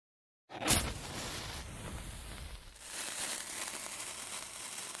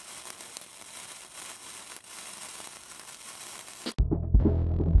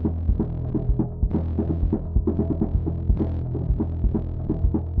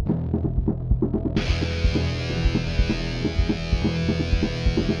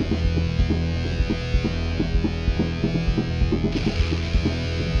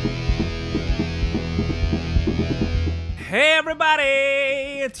Hey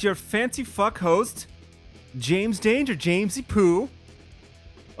everybody! It's your fancy fuck host, James Danger, Jamesy Poo,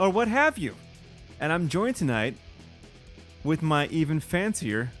 or what have you. And I'm joined tonight with my even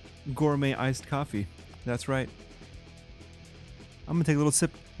fancier gourmet iced coffee. That's right. I'm gonna take a little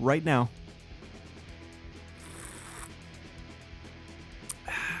sip right now.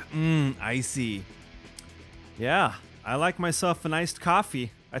 Icy. Yeah, I like myself an iced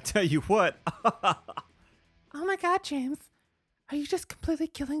coffee. I tell you what. Oh my god, James. Are you just completely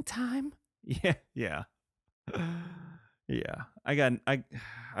killing time? Yeah. Yeah. I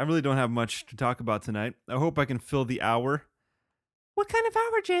really don't have much to talk about tonight. I hope I can fill the hour. What kind of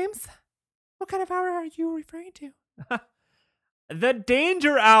hour, James? What kind of hour are you referring to? The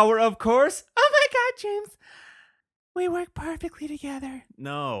danger hour, of course. Oh my god, James. We work perfectly together.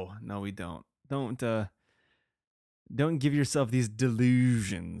 No, we don't. Don't give yourself these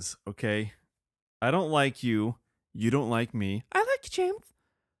delusions, okay? I don't like you. You don't like me. I like you, James.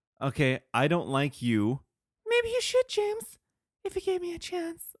 Okay, I don't like you. Maybe you should, James. If you gave me a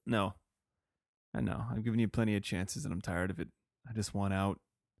chance. No. I know. I've given you plenty of chances and I'm tired of it. I just want out.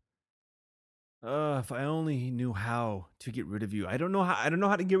 If I only knew how to get rid of you. I don't know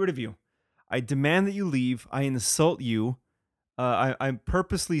how to get rid of you. I demand that you leave. I insult you. I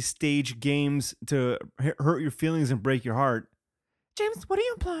purposely stage games to hurt your feelings and break your heart. James, what are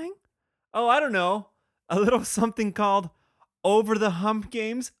you implying? Oh, I don't know. A little something called Over the Hump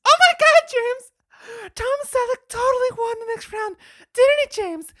Games. Oh my god, James! Tom Selleck totally won the next round, didn't he,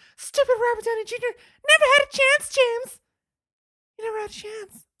 James? Stupid Robert Downey Jr. never had a chance, James. He never had a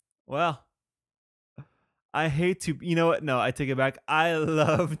chance. Well, I hate to, you know what? No, I take it back. I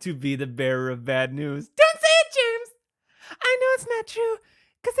love to be the bearer of bad news. Don't say it, James! I know it's not true,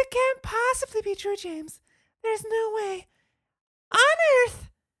 because it can't possibly be true, James. There's no way on earth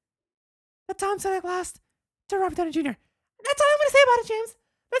that Tom Selleck lost to Robert Downey Jr. That's all I'm going to say about it, James.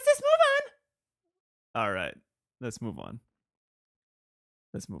 Let's just move on. All right, let's move on.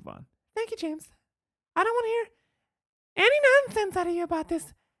 Thank you, James. I don't want to hear any nonsense out of you about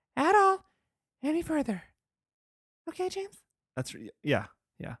this at all any further. Okay, James? Yeah.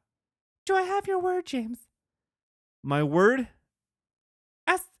 Do I have your word, James? My word?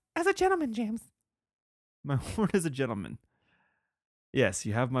 As a gentleman, James. My word as a gentleman. Yes,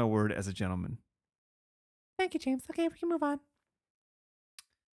 you have my word as a gentleman. Thank you, James. Okay, we can move on.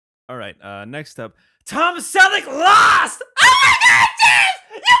 All right, next up, Tom Selleck lost! Oh my god, James!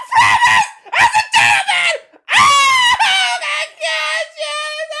 You promised as a gentleman! Oh my god,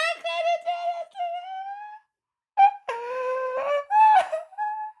 James! How could you do this to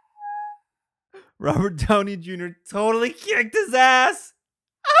me? Robert Downey Jr. totally kicked his ass!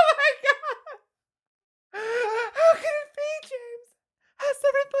 Oh my god! How can it be, James? Has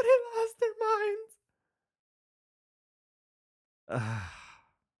everybody lost their minds?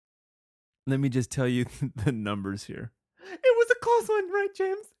 Let me just tell you the numbers here. It was a close one, right,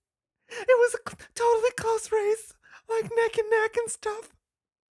 James? It was a totally close race, like neck and neck and stuff.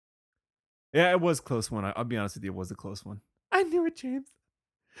 Yeah, it was a close one. I'll be honest with you, it was a close one. I knew it, James.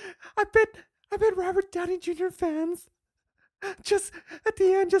 I bet Robert Downey Jr. fans just at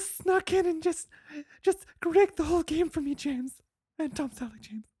the end just snuck in and just rigged the whole game for me, James. And Tom Selleck,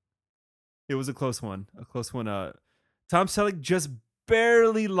 James. It was a close one. Tom Selleck just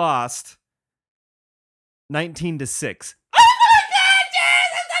barely lost 19-6. Oh my god,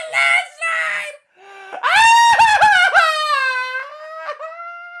 James, it's the last line!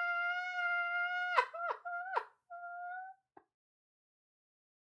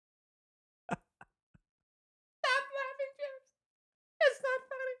 Stop laughing, James. It's not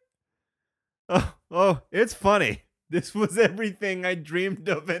funny. Oh, it's funny. This was everything I dreamed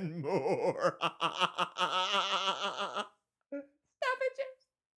of and more. Stop it,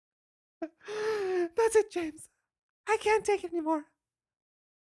 James. That's it, James. I can't take it anymore.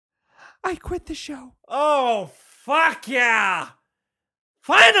 I quit the show. Oh, fuck yeah!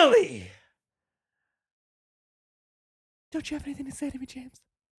 Finally! Don't you have anything to say to me, James?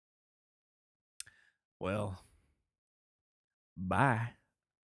 Well, bye.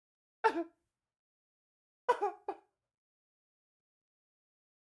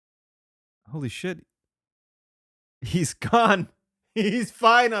 Holy shit. He's gone. He's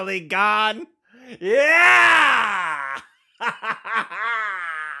finally gone. Yeah!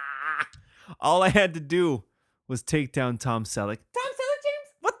 All I had to do was take down Tom Selleck. Tom Selleck,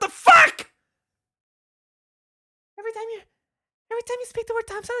 James? What the fuck? Every time you speak the word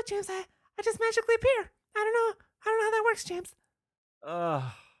Tom Selleck, James, I just magically appear. I don't know how that works, James.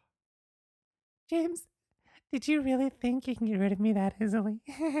 James, did you really think you can get rid of me that easily?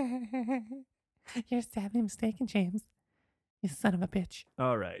 You're sadly mistaken, James. You son of a bitch.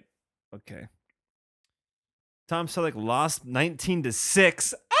 All right. Okay. Tom Selleck lost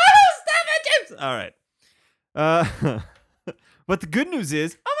 19-6. Oh, stop it, James! All right. But the good news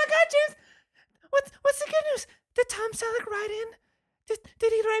is, Oh my God, James! What's the good news? Did Tom Selleck write in?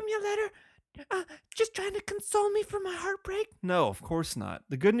 Did he write me a letter? Just trying to console me for my heartbreak? no, of course not.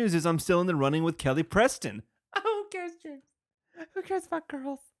 The good news is I'm still in the running with Kelly Preston. Oh, who cares, James? Who cares about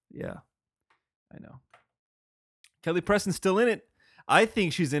girls? Yeah, I know. Kelly Preston's still in it. I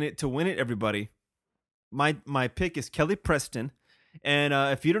think she's in it to win it, everybody. My pick is Kelly Preston. And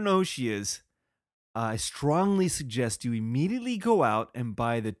if you don't know who she is, I strongly suggest you immediately go out and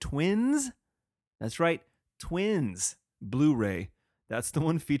buy the Twins. That's right, Twins Blu-ray. That's the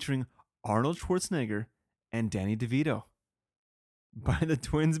one featuring Arnold Schwarzenegger and Danny DeVito. Buy the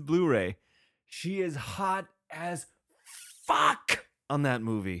Twins Blu-ray. She is hot as fuck on that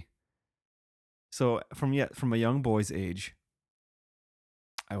movie. So from a young boy's age,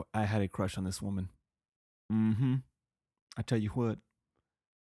 I had a crush on this woman. Mm-hmm. I tell you what.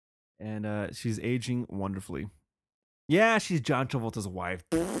 And she's aging wonderfully. Yeah, she's John Travolta's wife.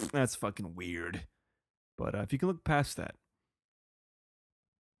 That's fucking weird. But if you can look past that,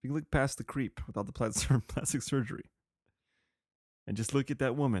 if you can look past the creep without the plastic surgery, and just look at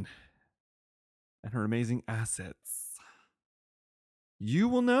that woman and her amazing assets, you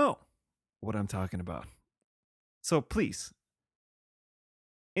will know what I'm talking about. So please,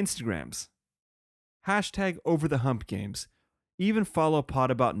 Instagrams, hashtag over the hump games, even follow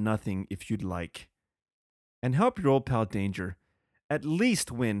Pod About Nothing if you'd like. And help your old pal Danger at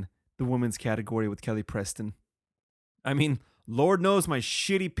least win the women's category with Kelly Preston. I mean, Lord knows my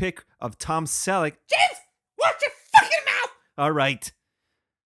shitty pick of Tom Selleck. James, watch your fucking mouth! All right.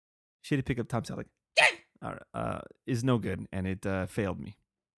 Shitty pick of Tom Selleck. James! All right, is no good, and it failed me.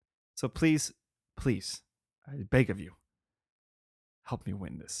 So please, I beg of you, help me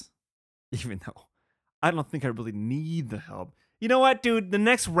win this. Even though I don't think I really need the help. You know what, dude? The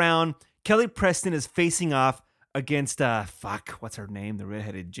next round, Kelly Preston is facing off against, what's her name? The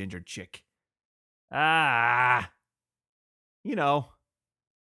redheaded ginger chick. You know,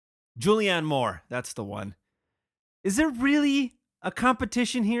 Julianne Moore. That's the one. Is there really a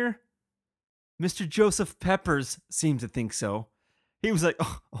competition here? Mr. Joseph Peppers seems to think so. He was like,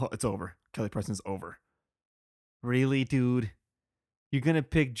 oh, it's over. Kelly Preston's over. Really, dude? You're going to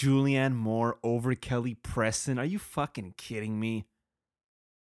pick Julianne Moore over Kelly Preston? Are you fucking kidding me?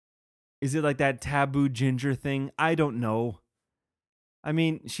 Is it like that taboo ginger thing? I don't know. I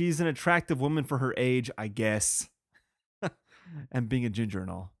mean, she's an attractive woman for her age, I guess. And being a ginger and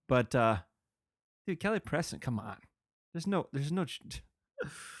all. But, dude, Kelly Preston, come on. There's no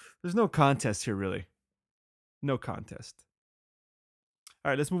contest here, really. No contest. All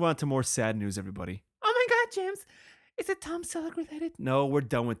right, let's move on to more sad news, everybody. Oh my God, James. Is it Tom Selleck related? No, we're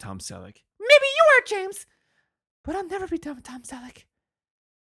done with Tom Selleck. Maybe you are, James. But I'll never be done with Tom Selleck.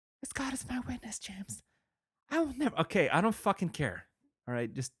 Because God is my witness, James. I will never. Okay, I don't fucking care. All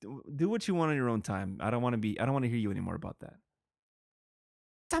right, just do what you want on your own time. I don't want to hear you anymore about that.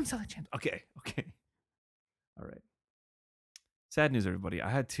 Tom Selleck, James. Okay. All right. Sad news, everybody. I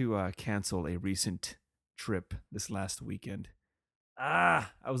had to cancel a recent trip this last weekend. I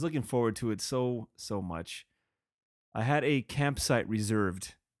was looking forward to it so much. I had a campsite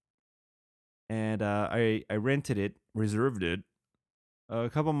reserved, and I rented it, reserved it, a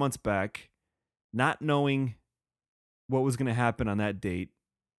couple months back, not knowing what was going to happen on that date,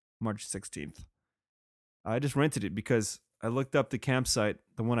 March 16th. I just rented it because I looked up the campsite,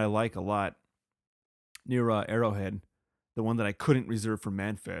 the one I like a lot, near Arrowhead, the one that I couldn't reserve for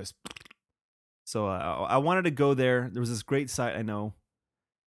Manfest. So I wanted to go there. There was this great site I know,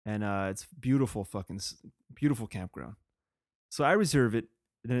 and it's beautiful campground. So I reserve it.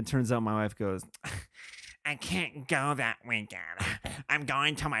 Then it turns out my wife goes, I can't go that weekend. I'm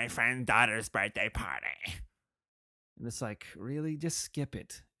going to my friend's daughter's birthday party. And it's like, really? Just skip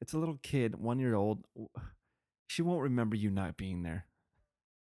it. It's a little kid, 1 year old. She won't remember you not being there.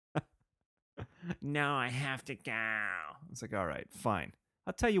 No, I have to go. It's like, all right, fine.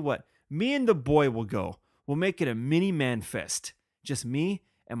 I'll tell you what. Me and the boy will go. We'll make it a Mini-Manfest. Just me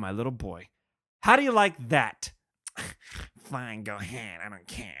and my little boy. How do you like that? Fine, go ahead. I don't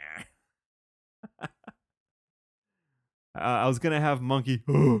care. I was going to have Monkey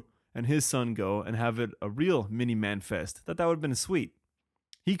and his son go and have it a real Mini-Manfest. Thought that would have been sweet.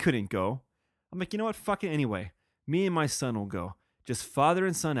 He couldn't go. I'm like, you know what? Fuck it anyway. Me and my son will go. Just father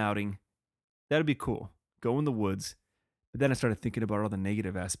and son outing. That'd be cool. Go in the woods. But then I started thinking about all the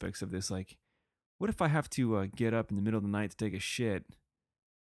negative aspects of this. Like, what if I have to get up in the middle of the night to take a shit?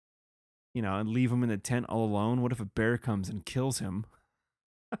 and leave him in the tent all alone? What if a bear comes and kills him?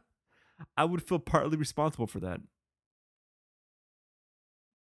 I would feel partly responsible for that.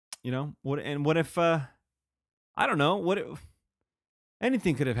 What if I don't know, what if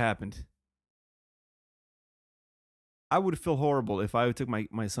anything could have happened? I would feel horrible if I took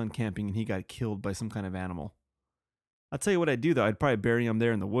my son camping and he got killed by some kind of animal. I'll tell you what I'd do though. I'd probably bury him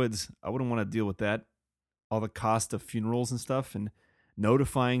there in the woods. I wouldn't want to deal with that. All the cost of funerals and stuff and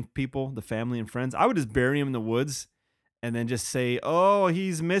notifying people, the family and friends. I would just bury him in the woods and then just say, "Oh,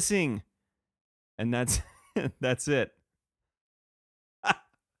 he's missing." And that's that's it.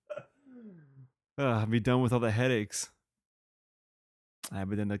 I'd be done with all the headaches.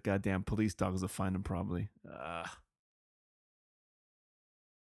 But then the goddamn police dogs will find him probably.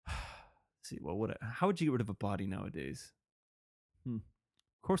 See, how would you get rid of a body nowadays? Of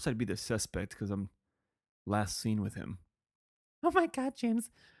course, I'd be the suspect because I'm last seen with him. Oh my God, James.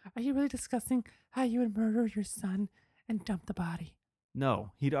 Are you really discussing how you would murder your son and dump the body?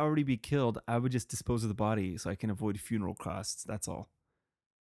 No, he'd already be killed. I would just dispose of the body so I can avoid funeral costs. That's all.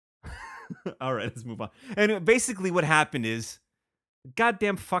 All right, let's move on. And basically what happened is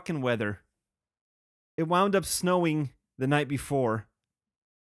goddamn fucking weather. It wound up snowing the night before.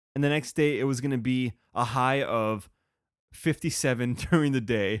 And the next day it was going to be a high of 57 during the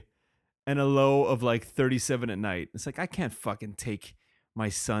day and a low of like 37 at night. It's like, I can't fucking take my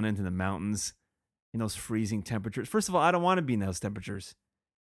son into the mountains in those freezing temperatures. First of all, I don't want to be in those temperatures.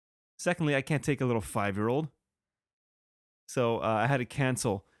 Secondly, I can't take a little 5-year-old. So I had to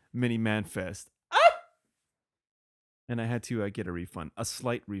cancel Mini-Manfest. And I had to get a refund, a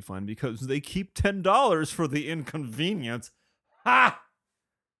slight refund, because they keep $10 for the inconvenience. Ha!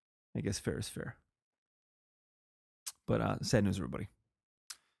 I guess fair is fair. But sad news, everybody.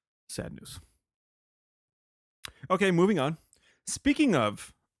 Sad news. Okay, moving on. Speaking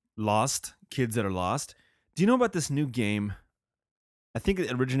of lost, kids that are lost, do you know about this new game? I think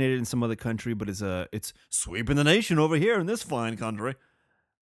it originated in some other country, but it's sweeping the nation over here in this fine country.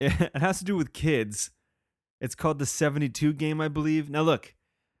 It has to do with kids. It's called the 72 game, I believe. Now, look,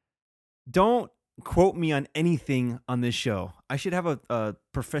 don't quote me on anything on this show. I should have a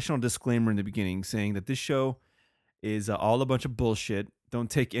professional disclaimer in the beginning saying that this show is all a bunch of bullshit. Don't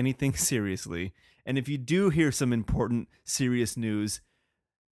take anything seriously. And if you do hear some important, serious news,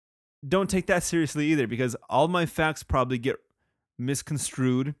 don't take that seriously either, because all my facts probably get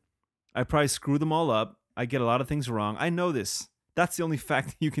misconstrued. I probably screw them all up. I get a lot of things wrong. I know this. That's the only fact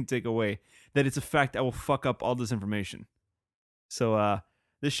that you can take away. That it's a fact I will fuck up all this information. So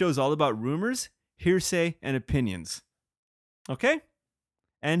this show is all about rumors, hearsay, and opinions. Okay?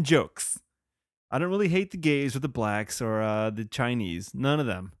 And jokes. I don't really hate the gays or the blacks or the Chinese. None of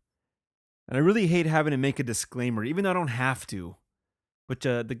them. And I really hate having to make a disclaimer, even though I don't have to. But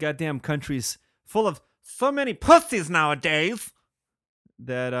the goddamn country's full of so many pussies nowadays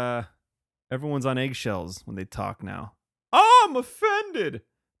that everyone's on eggshells when they talk now. I'm offended.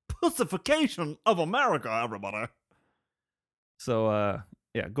 Pussification of America, everybody. So,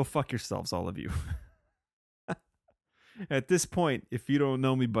 yeah, go fuck yourselves, all of you. At this point, if you don't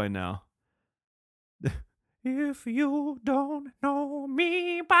know me by now. If you don't know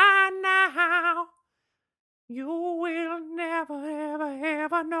me by now, you will never, ever,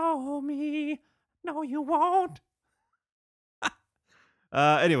 ever know me. No, you won't.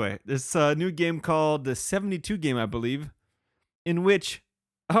 Anyway, this new game called the 72 game, I believe, in which,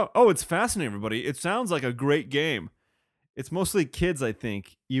 it's fascinating, everybody. It sounds like a great game. It's mostly kids, I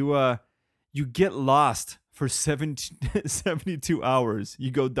think. You get lost for 72 hours.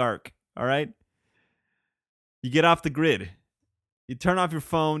 You go dark, all right? You get off the grid. You turn off your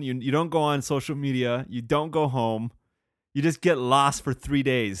phone. You don't go on social media. You don't go home. You just get lost for 3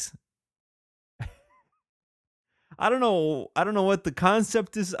 days. I don't know what the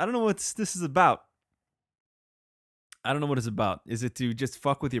concept is. I don't know what this is about. I don't know what it's about. Is it to just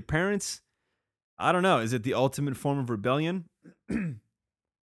fuck with your parents? I don't know. Is it the ultimate form of rebellion?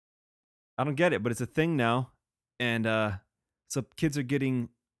 I don't get it, but it's a thing now. And so kids are getting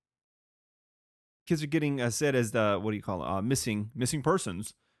said as the, what do you call it? Missing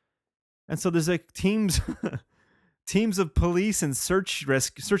persons. And so there's like teams of police and search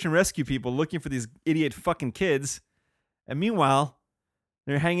and rescue people looking for these idiot fucking kids. And meanwhile,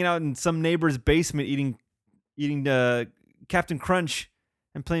 they're hanging out in some neighbor's basement eating Captain Crunch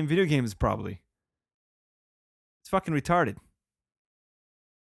and playing video games probably. It's fucking retarded.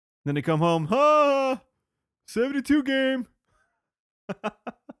 Then they come home, 72 game.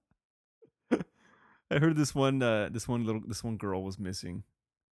 I heard this one girl was missing,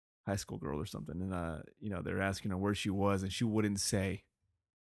 high school girl or something, and they're asking her where she was, and she wouldn't say.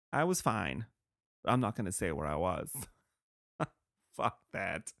 I was fine. I'm not going to say where I was. Fuck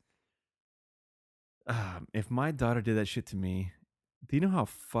that. If my daughter did that shit to me, do you know how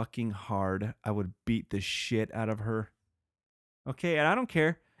fucking hard I would beat the shit out of her? Okay, and I don't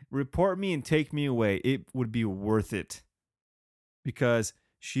care. Report me and take me away. It would be worth it. Because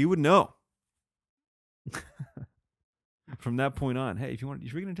she would know. From that point on, hey, if you're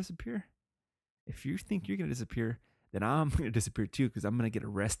gonna disappear, if you think you're gonna disappear, then I'm gonna disappear too, because I'm gonna get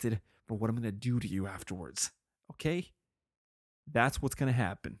arrested for what I'm gonna do to you afterwards. Okay? That's what's gonna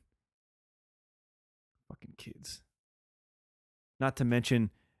happen. Fucking kids. Not to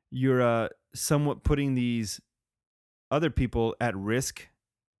mention, you're somewhat putting these other people at risk.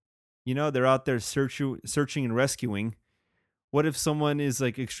 You know, they're out there searching and rescuing. What if someone is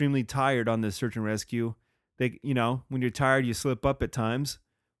like extremely tired on this search and rescue? They, when you're tired, you slip up at times.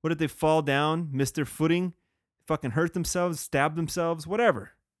 What if they fall down, miss their footing, fucking hurt themselves, stab themselves,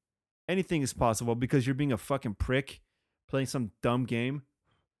 whatever? Anything is possible because you're being a fucking prick, playing some dumb game.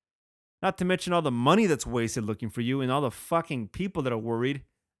 Not to mention all the money that's wasted looking for you and all the fucking people that are worried.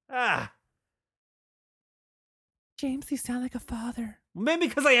 James, you sound like a father. Maybe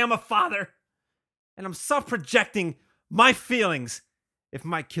because I am a father. And I'm self-projecting my feelings if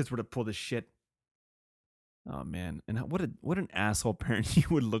my kids were to pull this shit. Oh, man. And what an asshole parent you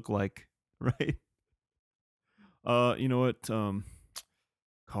would look like, right? You know what?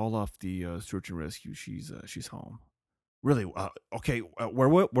 Call off the search and rescue. She's home. Really? Okay. Where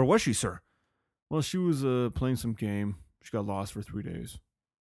was she, sir? Well, she was playing some game. She got lost for 3 days.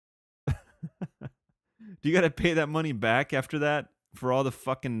 Do you got to pay that money back after that for all the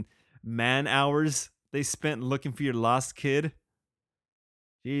fucking man hours they spent looking for your lost kid?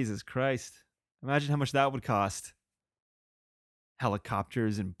 Jesus Christ. Imagine how much that would cost.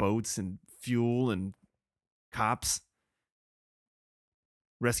 Helicopters and boats and fuel and cops.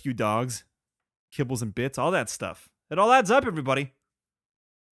 Rescue dogs. Kibbles and bits. All that stuff. It all adds up, everybody.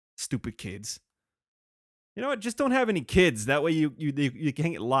 Stupid kids. You know what? Just don't have any kids. That way you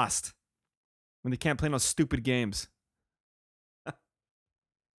can't get lost when they can't play no stupid games.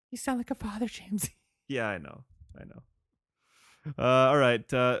 You sound like a father, James. Yeah, I know. All right.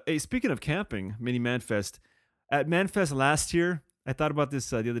 Hey, speaking of camping, Mini-Manfest. At Manfest last year, I thought about this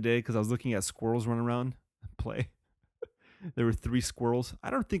the other day because I was looking at squirrels run around and play. There were 3 squirrels. I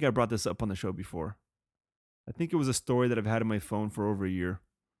don't think I brought this up on the show before. I think it was a story that I've had on my phone for over a year.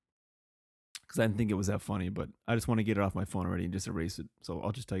 Because I didn't think it was that funny, but I just want to get it off my phone already and just erase it. So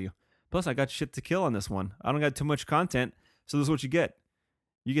I'll just tell you. Plus, I got shit to kill on this one. I don't got too much content, so this is what you get.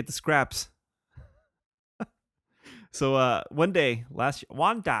 You get the scraps. So one day.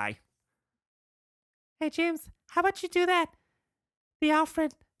 Hey, James, how about you do that? The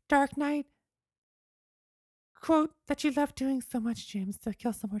Alfred Dark Knight quote that you love doing so much, James, to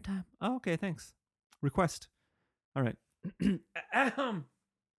kill some more time. Oh, okay, thanks. Request. All right.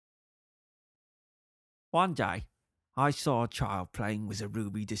 One day, I saw a child playing with a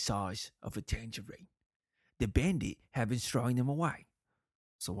ruby the size of a tangerine. The bandit had been throwing them away.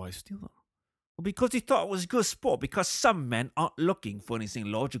 So why steal them? Well, because he thought it was a good sport, because some men aren't looking for anything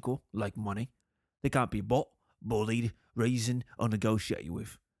logical, like money. They can't be bought, bullied, reasoned, or negotiated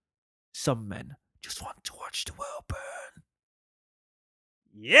with. Some men just want to watch the world burn.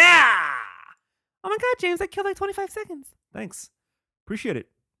 Yeah! Oh my God, James, that killed like 25 seconds. Thanks. Appreciate it.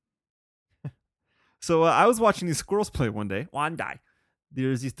 So I was watching these squirrels play one day.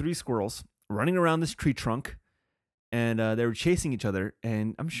 There's these 3 squirrels running around this tree trunk, and they were chasing each other.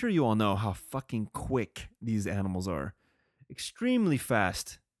 And I'm sure you all know how fucking quick these animals are. Extremely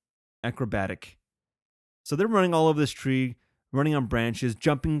fast, acrobatic. So they're running all over this tree, running on branches,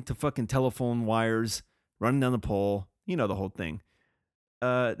 jumping to fucking telephone wires, running down the pole. You know the whole thing.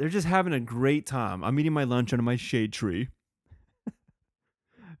 They're just having a great time. I'm eating my lunch under my shade tree.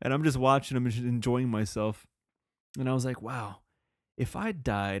 And I'm just watching them and just enjoying myself. And I was like, wow, if I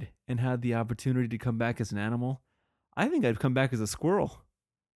died and had the opportunity to come back as an animal, I think I'd come back as a squirrel.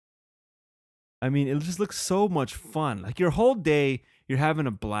 I mean, it just looks so much fun. Like your whole day, you're having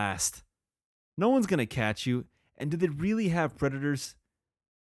a blast. No one's going to catch you. And do they really have predators?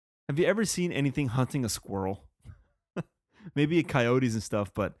 Have you ever seen anything hunting a squirrel? Maybe coyotes and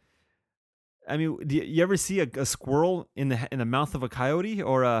stuff, but I mean, do you ever see a squirrel in the mouth of a coyote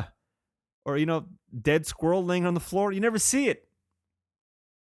or dead squirrel laying on the floor? You never see it.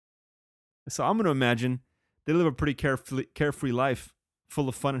 So I'm going to imagine they live a pretty carefree life, full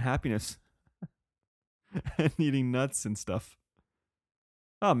of fun and happiness, and eating nuts and stuff.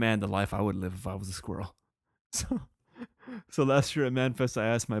 Oh man, the life I would live if I was a squirrel. So last year at Manfest, I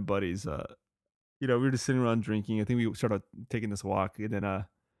asked my buddies. We were just sitting around drinking. I think we started taking this walk, and then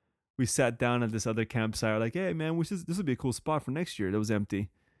we sat down at this other campsite. Like, hey man, this would be a cool spot for next year. That was empty,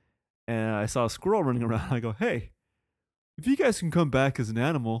 and I saw a squirrel running around. I go, hey, if you guys can come back as an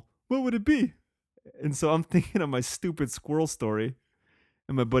animal, what would it be? And so I'm thinking of my stupid squirrel story,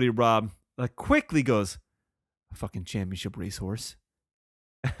 and my buddy Rob like quickly goes, a fucking championship racehorse.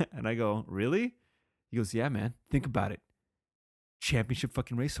 And I go, really? He goes, yeah, man. Think about it. Championship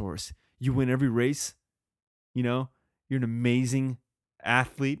fucking racehorse. You win every race. You know, you're an amazing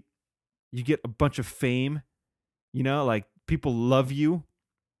athlete. You get a bunch of fame. You know, like people love you.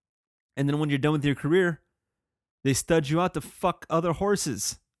 And then when you're done with your career, they stud you out to fuck other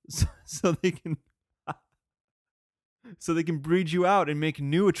horses so they can breed you out and make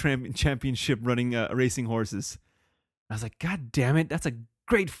new championship running racing horses. I was like, God damn it, that's a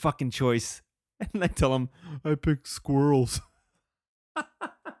great fucking choice. And I tell him, I picked squirrels.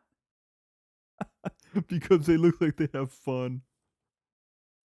 Because they look like they have fun.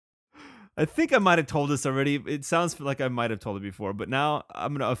 I think I might have told this already. It sounds like I might have told it before, but now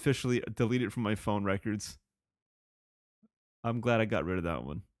I'm going to officially delete it from my phone records. I'm glad I got rid of that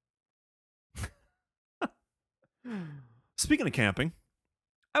one. Speaking of camping,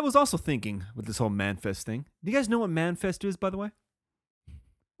 I was also thinking with this whole Manfest thing. Do you guys know what Manfest is, by the way?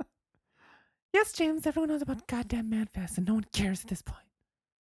 Yes, James, everyone knows about goddamn Manfest, and no one cares at this point.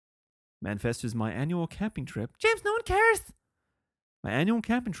 Manfest is my annual camping trip. James, no one cares! My annual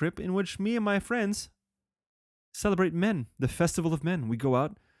camping trip in which me and my friends celebrate men, the festival of men. We go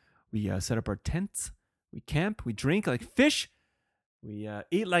out, we set up our tents, we camp, we drink like fish, we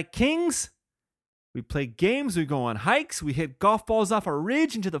eat like kings, we play games, we go on hikes, we hit golf balls off a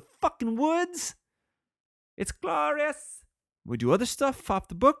ridge into the fucking woods. It's glorious. We do other stuff off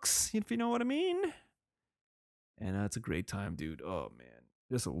the books, if you know what I mean. And it's a great time, dude. Oh, man.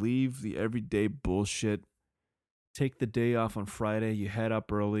 Just leave the everyday bullshit. Take the day off on Friday. You head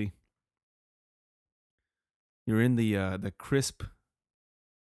up early. You're in the crisp,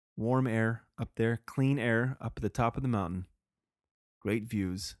 warm air up there. Clean air up at the top of the mountain. Great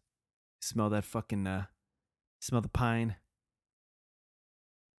views. Smell that fucking, smell the pine.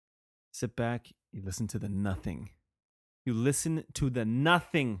 Sit back. You listen to the nothing. You listen to the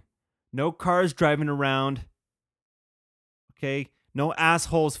nothing. No cars driving around. Okay? No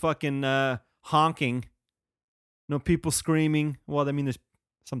assholes fucking honking. No people screaming. Well, I mean,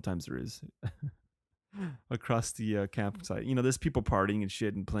 sometimes there is. Across the campsite. You know, there's people partying and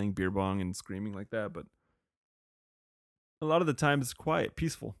shit and playing beer bong and screaming like that, but a lot of the time it's quiet,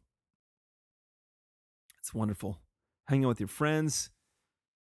 peaceful. It's wonderful. Hanging out with your friends.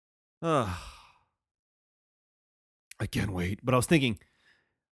 Ugh. I can't wait. But I was thinking,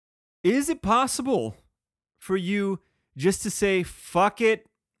 is it possible for you just to say, fuck it,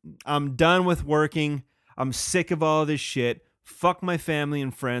 I'm done with working, I'm sick of all this shit, fuck my family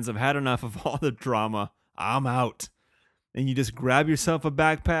and friends, I've had enough of all the drama, I'm out. And you just grab yourself a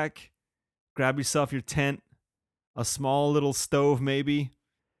backpack, grab yourself your tent, a small little stove maybe,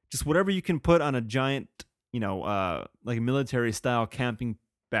 just whatever you can put on a giant, like a military style camping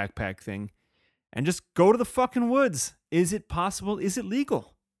backpack thing, and just go to the fucking woods. Is it possible? Is it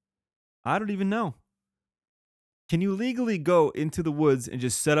legal? I don't even know. Can you legally go into the woods and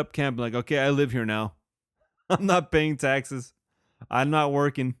just set up camp like, okay, I live here now. I'm not paying taxes. I'm not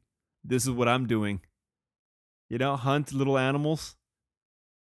working. This is what I'm doing. You know, hunt little animals.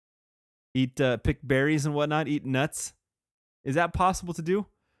 Eat, pick berries and whatnot. Eat nuts. Is that possible to do?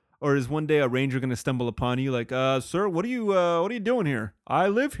 Or is one day a ranger going to stumble upon you like, sir, what are you doing here? I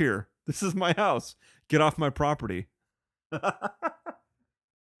live here. This is my house. Get off my property.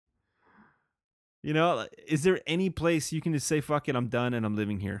 You know, is there any place you can just say, fuck it, I'm done and I'm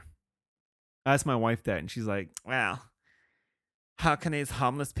living here? I asked my wife that, and she's like, well, how can these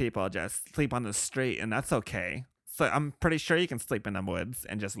homeless people just sleep on the street and that's okay? So I'm pretty sure you can sleep in the woods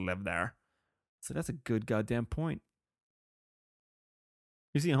and just live there. So that's a good goddamn point.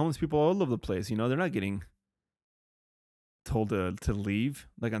 You see homeless people all over the place, you know, they're not getting told to leave.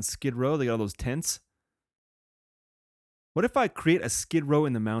 Like on Skid Row, they got all those tents. What if I create a Skid Row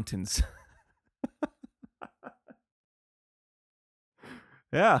in the mountains?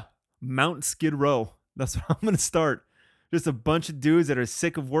 Yeah, Mount Skid Row. That's what I'm going to start. Just a bunch of dudes that are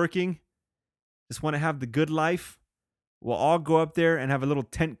sick of working, just want to have the good life. We'll all go up there and have a little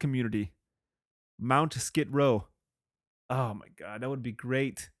tent community. Mount Skid Row. Oh my God, that would be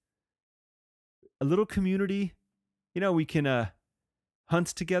great. A little community. You know, we can hunt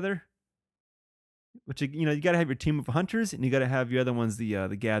together. Which, you know, you got to have your team of hunters and you got to have your other ones,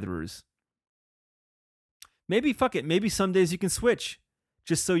 the gatherers. Maybe, fuck it, maybe some days you can switch.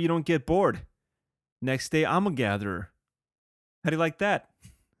 Just so you don't get bored. Next day, I'm a gatherer. How do you like that?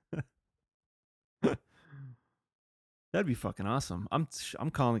 That'd be fucking awesome.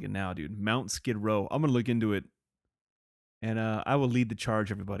 I'm calling it now, dude. Mount Skid Row. I'm gonna look into it, and I will lead the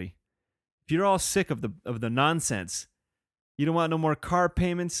charge, everybody. If you're all sick of the nonsense, you don't want no more car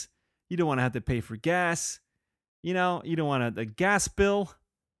payments. You don't want to have to pay for gas. You know, you don't want a gas bill,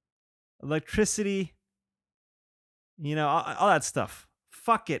 electricity. You know, all that stuff.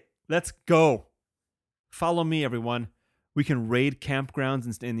 Fuck it. Let's go. Follow me, everyone. We can raid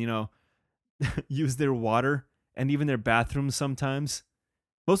campgrounds and you know, use their water and even their bathrooms sometimes.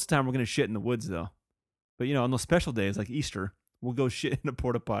 Most of the time, we're going to shit in the woods, though. But, you know, on those special days like Easter, we'll go shit in a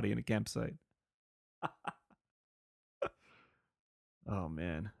porta potty in a campsite. Oh,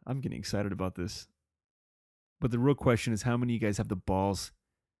 man. I'm getting excited about this. But the real question is, how many of you guys have the balls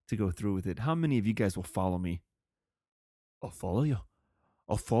to go through with it? How many of you guys will follow me? I'll follow you.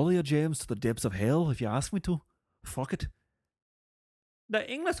 I'll follow you, James, to the depths of hell if you ask me to. Fuck it. The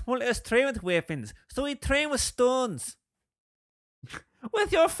English won't let us train with weapons, so we train with stones.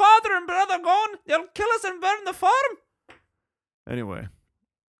 With your father and brother gone, they'll kill us and burn the farm. Anyway.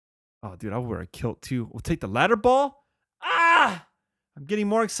 Oh, dude, I'll wear a kilt too. We'll take the ladder ball. Ah! I'm getting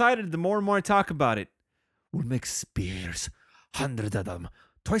more excited the more and more I talk about it. We'll make spears. 100 of them.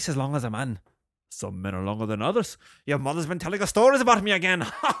 Twice as long as a man. Some men are longer than others. Your mother's been telling us stories about me again.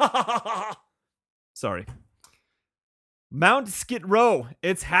 Sorry. Mount Skid Row.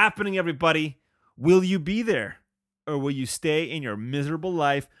 It's happening, everybody. Will you be there? Or will you stay in your miserable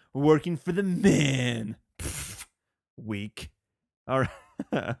life working for the men? Pfft, weak. All right.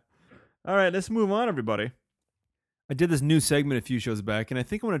 All right, let's move on, everybody. I did this new segment a few shows back, and I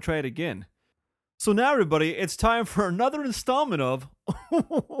think I'm going to try it again. So now, everybody, it's time for another installment of...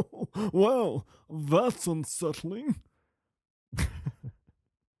 Well, that's unsettling.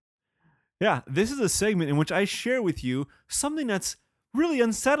 Yeah, this is a segment in which I share with you something that's really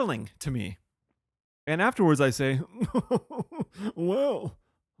unsettling to me. And afterwards I say, well,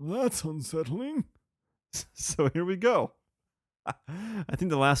 that's unsettling. So here we go. I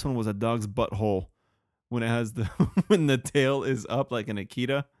think the last one was a dog's butthole when it has the when the tail is up like an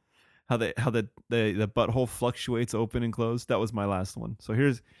Akita. How the butthole fluctuates open and closed. That was my last one. So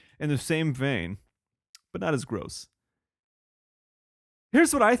here's in the same vein, but not as gross.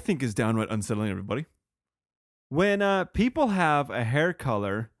 Here's what I think is downright unsettling, everybody. When people have a hair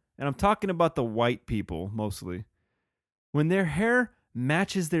color, and I'm talking about the white people mostly, when their hair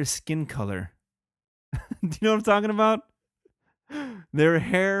matches their skin color. Do you know what I'm talking about? Their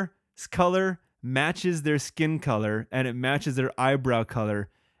hair's color matches their skin color, and it matches their eyebrow color,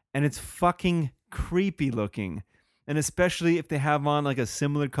 and it's fucking creepy looking. And especially if they have on like a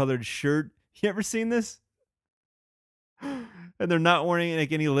similar colored shirt. You ever seen this? And they're not wearing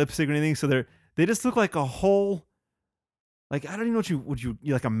like any lipstick or anything, so they just look like a whole, like I don't even know what you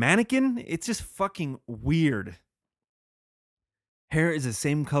like a mannequin. It's just fucking weird. Hair is the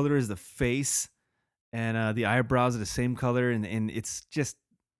same color as the face, and the eyebrows are the same color, and it's just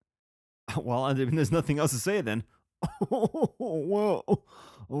well, I mean, there's nothing else to say then. Well,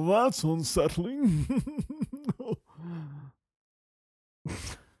 that's unsettling.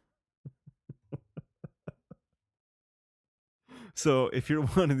 So if you're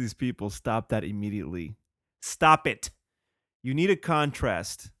one of these people, stop that immediately. Stop it. You need a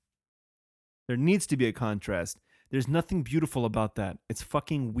contrast. There needs to be a contrast. There's nothing beautiful about that. It's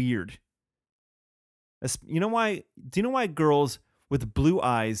fucking weird. You know why? Do you know why girls with blue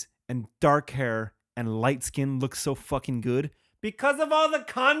eyes and dark hair and light skin look so fucking good? Because of all the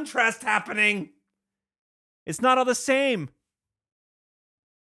contrast happening. It's not all the same.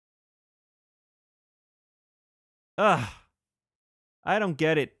 Ugh. I don't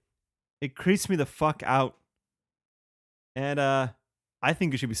get it. It creeps me the fuck out. And I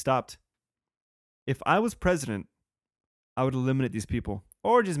think it should be stopped. If I was president, I would eliminate these people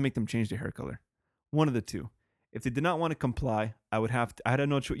or just make them change their hair color. One of the two. If they did not want to comply, I would have to. I had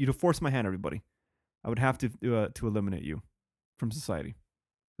no choice. You'd force my hand, everybody. I would have to eliminate you from society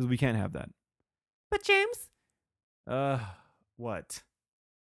because we can't have that. But James, What?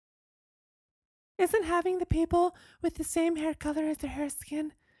 isn't having the people with the same hair color as their hair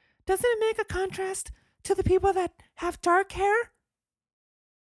skin, doesn't it make a contrast to the people that have dark hair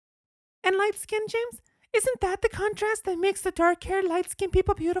and light skin, James? Isn't that the contrast that makes the dark haired, light skinned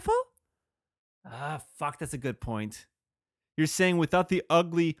people beautiful? Fuck, that's a good point. You're saying without the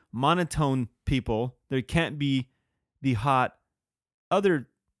ugly, monotone people, there can't be the hot, other,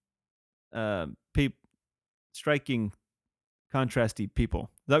 striking, contrasty people.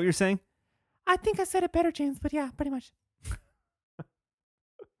 Is that what you're saying? I think I said it better, James, but yeah, pretty much.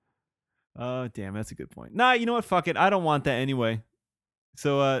 Oh, damn, that's a good point. Nah, you know what? Fuck it. I don't want that anyway.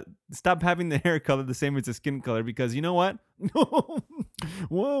 So stop having the hair color the same as the skin color, because you know what?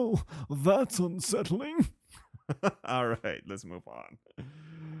 Whoa, that's unsettling. All right, let's move on.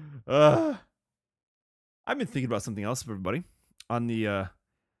 I've been thinking about something else, everybody, on the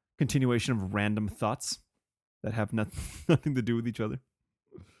continuation of random thoughts that have nothing to do with each other.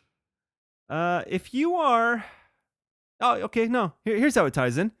 If you are... Oh, okay, no. Here's how it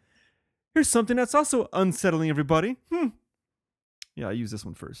ties in. Here's something that's also unsettling, everybody. Yeah, I use this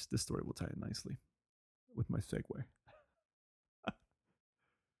one first. This story will tie in nicely with my segue.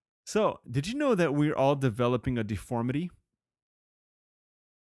 So, did you know that we're all developing a deformity?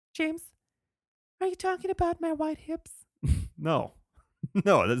 James, are you talking about my white hips? No.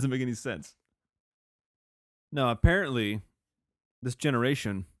 No, that doesn't make any sense. No, apparently, this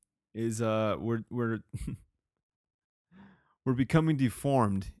generation is we're we're becoming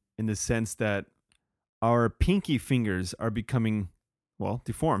deformed in the sense that our pinky fingers are becoming, well,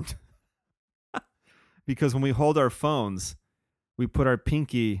 deformed. Because when we hold our phones, we put our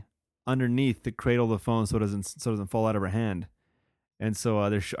pinky underneath to cradle the phone so it doesn't fall out of our hand. And so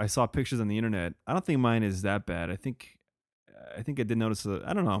I saw pictures on the internet. I don't think mine is that bad. I think I did notice.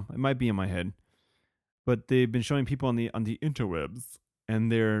 I don't know. It might be in my head, but they've been showing people on the interwebs,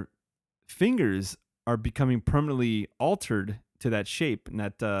 and their fingers are becoming permanently altered to that shape, and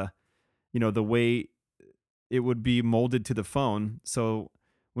that the way it would be molded to the phone. So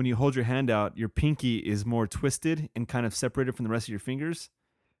when you hold your hand out, your pinky is more twisted and kind of separated from the rest of your fingers,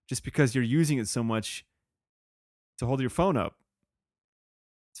 just because you're using it so much to hold your phone up.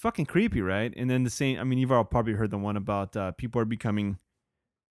 It's fucking creepy, right? And then the same, I mean, you've all probably heard the one about people are becoming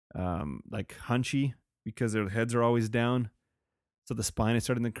like hunchy because their heads are always down. So the spine is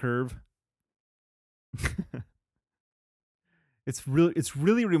starting to curve. It's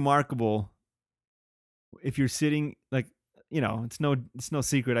really remarkable. If you're sitting, like, it's no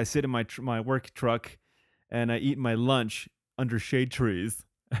secret. I sit in my work truck and I eat my lunch under shade trees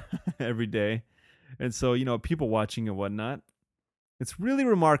every day. And so, people watching and whatnot. It's really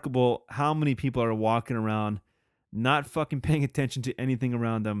remarkable how many people are walking around not fucking paying attention to anything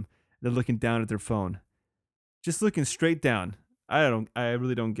around them. They're looking down at their phone. Just looking straight down. I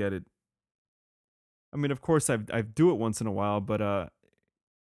really don't get it. I mean, of course I do it once in a while, but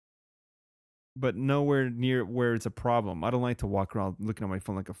nowhere near where it's a problem. I don't like to walk around looking at my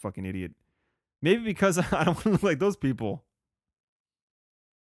phone like a fucking idiot. Maybe because I don't want to look like those people.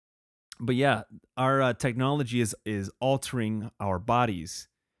 But yeah, our technology is altering our bodies.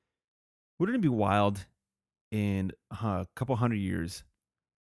 Wouldn't it be wild in a couple hundred years?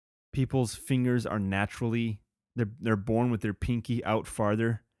 People's fingers are they're born with their pinky out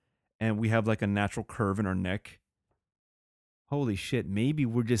farther, and we have like a natural curve in our neck. Holy shit, maybe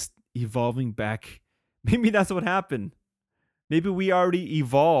we're just evolving back. Maybe that's what happened. Maybe we already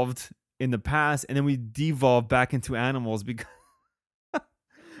evolved in the past and then we devolved back into animals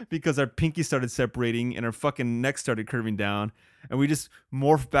because our pinky started separating and our fucking neck started curving down, and we just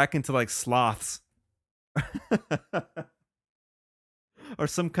morphed back into like sloths. Or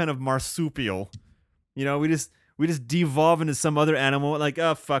some kind of marsupial. We just devolve into some other animal. Like,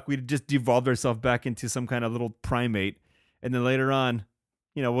 oh fuck, we just devolved ourselves back into some kind of little primate, and then later on,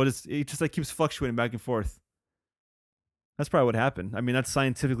 it just like keeps fluctuating back and forth. That's probably what happened. I mean, that's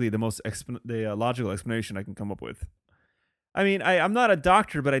scientifically the most logical explanation I can come up with. I mean, I'm not a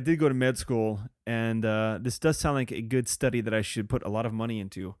doctor, but I did go to med school, and this does sound like a good study that I should put a lot of money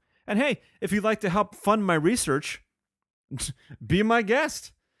into. And hey, if you'd like to help fund my research, be my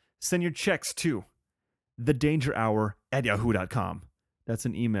guest. Send your checks to thedangerhour@yahoo.com. That's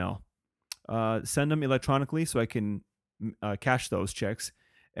an email. Send them electronically so I can cash those checks.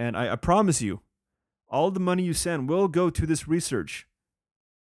 And I promise you, all the money you send will go to this research.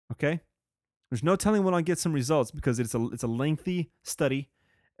 Okay? There's no telling when I'll get some results because it's a lengthy study,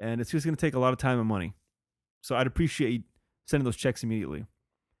 and it's just going to take a lot of time and money. So I'd appreciate sending those checks immediately.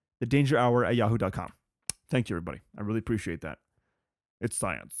 thedangerhour@yahoo.com. Thank you, everybody. I really appreciate that. It's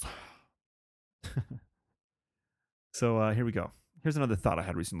science. So here we go. Here's another thought I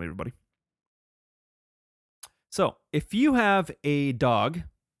had recently, everybody. So if you have a dog,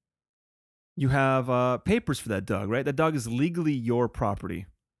 you have papers for that dog, right? That dog is legally your property.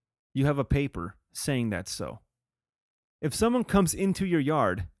 You have a paper saying that's so. If someone comes into your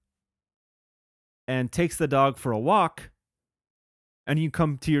yard and takes the dog for a walk, and you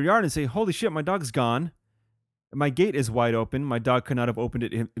come to your yard and say, holy shit, my dog's gone. My gate is wide open. My dog could not have opened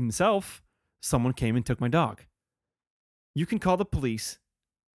it himself. Someone came and took my dog. You can call the police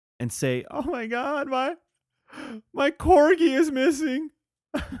and say, oh my God, my corgi is missing.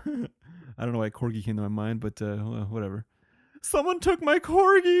 I don't know why corgi came to my mind, but whatever. someone took my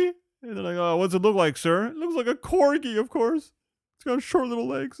corgi. And they're like, oh, what's it look like, sir? It looks like a corgi, of course. It's got short little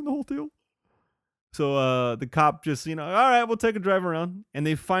legs and the whole deal. So the cop just, all right, we'll take a drive around. And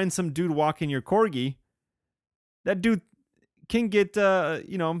they find some dude walking your corgi. That dude can get, I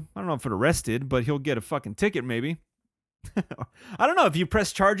don't know if it's arrested, but he'll get a fucking ticket maybe. I don't know. If you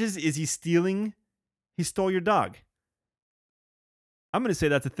press charges, is he stealing? He stole your dog. I'm going to say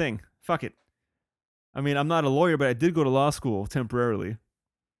that's a thing. Fuck it. I mean, I'm not a lawyer, but I did go to law school temporarily.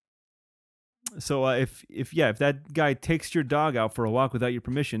 So if that guy takes your dog out for a walk without your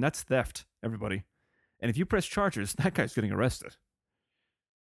permission, that's theft, everybody. And if you press charges, that guy's getting arrested.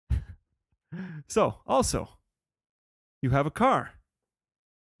 So, also, you have a car.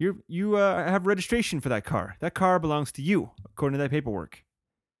 You have registration for that car. That car belongs to you, according to that paperwork.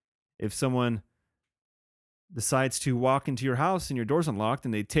 If someone decides to walk into your house and your door's unlocked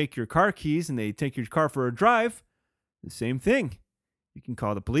and they take your car keys and they take your car for a drive, the same thing. You can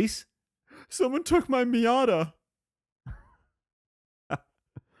call the police. Someone took my Miata.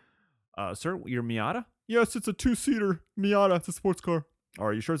 Sir, your Miata? Yes, it's a 2-seater Miata. It's a sports car.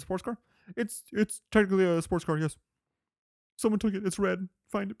 Are you sure it's a sports car? It's technically a sports car, yes. Someone took it. It's red.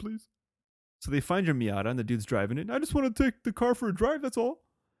 Find it, please. So they find your Miata and the dude's driving it. I just want to take the car for a drive, that's all.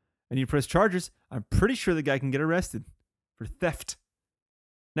 And you press charges. I'm pretty sure the guy can get arrested for theft.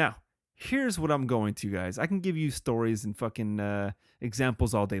 Now, here's what I'm going to, guys. I can give you stories and fucking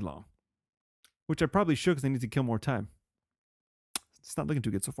examples all day long. Which I probably should because I need to kill more time. It's not looking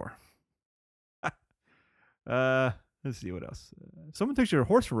too good so far. Let's see what else. Someone takes your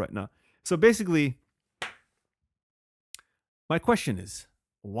horse for right now. So basically, my question is,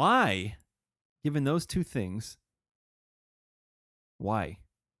 why, given those two things, why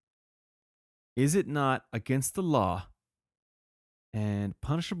is it not against the law and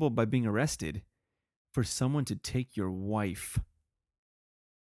punishable by being arrested for someone to take your wife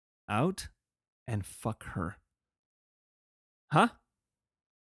out and fuck her? Huh?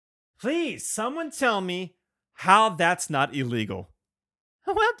 Please, someone tell me how that's not illegal.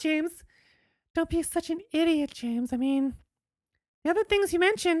 Well, James, don't be such an idiot, James. I mean, the other things you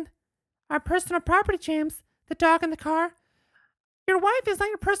mentioned are personal property, James. The dog and the car. Your wife is not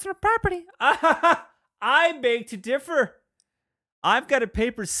your personal property. I beg to differ. I've got a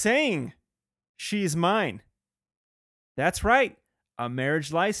paper saying she's mine. That's right. A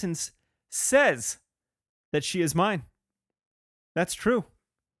marriage license says that she is mine. That's true.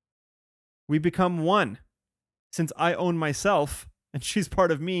 We become one. Since I own myself and she's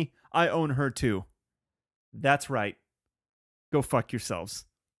part of me, I own her too. That's right. Go fuck yourselves.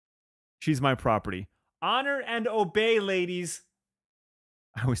 She's my property. Honor and obey, ladies.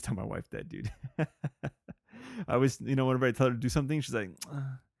 I always tell my wife that, dude. I always, whenever I tell her to do something, she's like,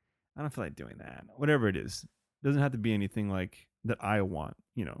 I don't feel like doing that. Whatever it is. It doesn't have to be anything like that I want,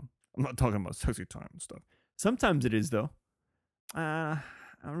 I'm not talking about sexy time and stuff. Sometimes it is, though. I'm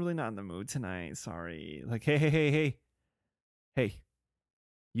really not in the mood tonight. Sorry. Like, hey.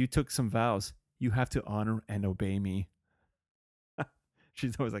 You took some vows. You have to honor and obey me.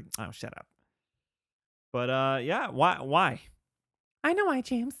 She's always like, oh, shut up. But, yeah, why? I know why,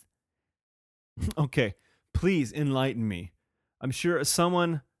 James. Okay, please enlighten me. I'm sure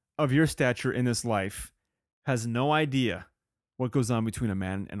someone of your stature in this life has no idea what goes on between a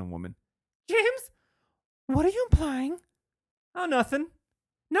man and a woman. James, what are you implying? Oh, nothing.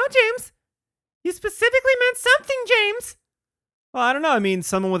 No, James. You specifically meant something, James. Well, I don't know. I mean,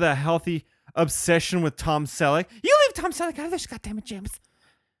 someone with a healthy obsession with Tom Selleck. You leave Tom Selleck out of this, goddammit, James.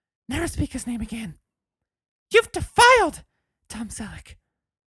 Never speak his name again. You've defiled Tom Selleck,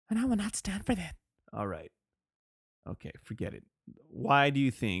 and I will not stand for that. All right. Okay, forget it. Why do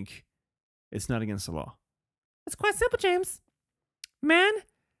you think it's not against the law? It's quite simple, James. Man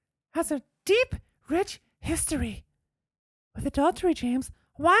has a deep, rich history with adultery, James.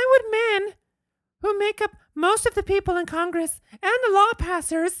 Why would men who make up most of the people in Congress and the law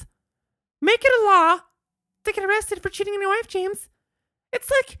passers make it a law to get arrested for cheating on your wife, James?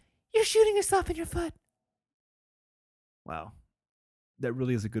 It's like you're shooting yourself in your foot. Wow. That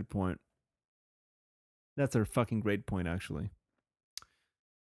really is a good point. That's a fucking great point, actually.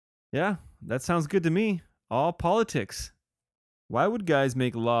 Yeah, that sounds good to me. All politics. Why would guys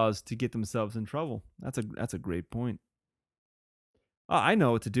make laws to get themselves in trouble? That's a great point. Oh, I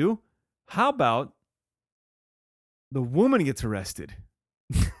know what to do. How about the woman gets arrested?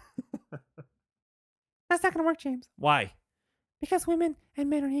 That's not going to work, James. Why? Because women and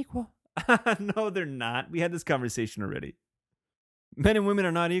men are equal. No, they're not. We had this conversation already. Men and women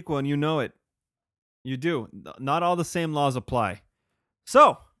are not equal, and you know it. You do. Not all the same laws apply.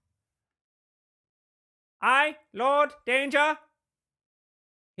 So, I, Lord Danger,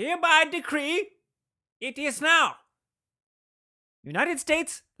 hereby decree it is now United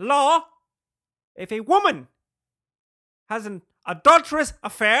States law, if a woman has an adulterous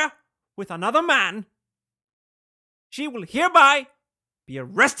affair with another man, she will hereby be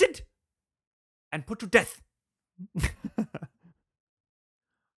arrested and put to death.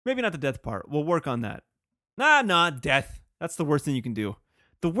 Maybe not the death part. We'll work on that. Nah, death. That's the worst thing you can do.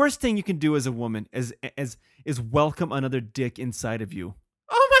 The worst thing you can do as a woman is welcome another dick inside of you.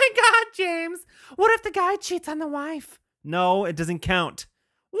 Oh my God, James. What if the guy cheats on the wife? No, it doesn't count.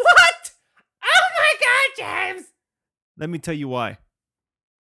 What? Oh my God, James. Let me tell you why.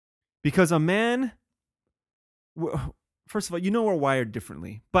 Because a man, first of all, you know we're wired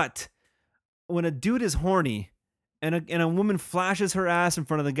differently. But when a dude is horny and a woman flashes her ass in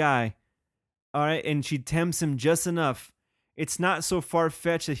front of the guy, all right, and she tempts him just enough, it's not so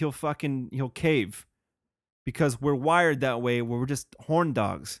far-fetched that he'll cave. Because we're wired that way where we're just horn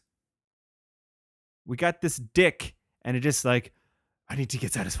dogs. We got this dick and it just like, I need to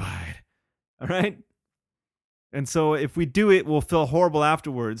get satisfied. All right? And so if we do it, we'll feel horrible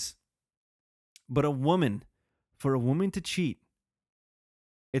afterwards. But for a woman to cheat,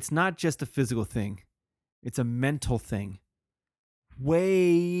 it's not just a physical thing. It's a mental thing.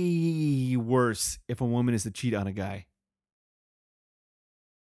 Way worse if a woman is to cheat on a guy.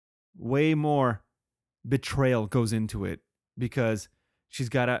 Way more betrayal goes into it because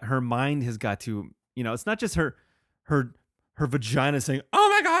her mind has got to, it's not just her vagina saying, oh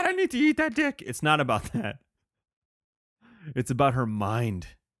my God, I need to eat that dick. It's not about that. It's about her mind.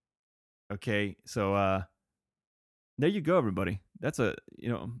 Okay. So, there you go, everybody. That's I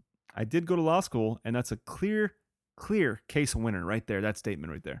did go to law school and that's a clear case winner right there. That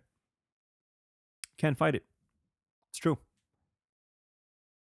statement right there. Can't fight it. It's true.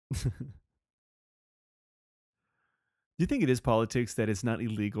 Do you think it is politics that it's not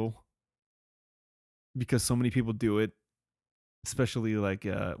illegal because so many people do it? Especially like,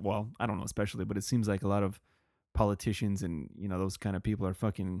 I don't know, especially, but it seems like a lot of politicians and, those kind of people are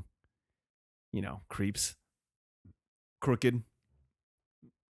fucking, creeps. Crooked.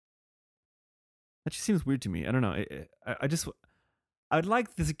 That just seems weird to me. I don't know. I'd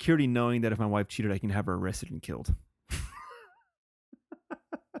like the security knowing that if my wife cheated, I can have her arrested and killed.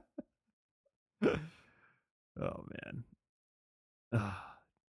 Oh, man.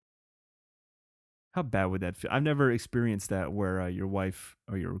 How bad would that feel? I've never experienced that where your wife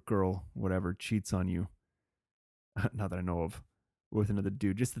or your girl, whatever, cheats on you. Not that I know of. With another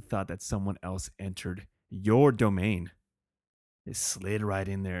dude. Just the thought that someone else entered your domain. It slid right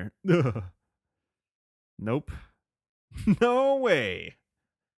in there. Ugh. Nope. No way.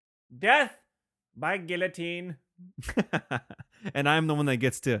 Death by guillotine. And I'm the one that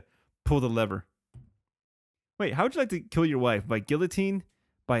gets to pull the lever. Wait, how would you like to kill your wife? By guillotine?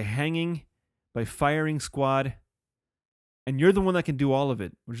 By hanging? By firing squad? And you're the one that can do all of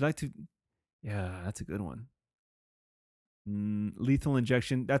it. Would you like to? Yeah, that's a good one. Lethal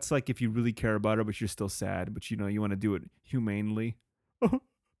injection. That's like if you really care about her, but you're still sad. But you want to do it humanely.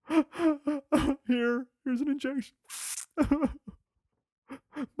 Here's an injection.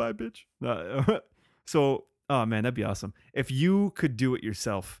 Bye, bitch. So, oh man, that'd be awesome. If you could do it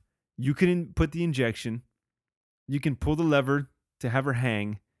yourself, you can put the injection. You can pull the lever to have her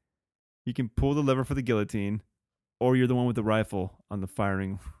hang. You can pull the lever for the guillotine, or you're the one with the rifle on the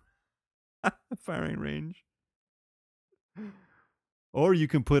firing range. Or you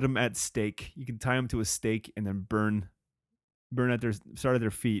can put them at stake. You can tie them to a stake and then burn at start at their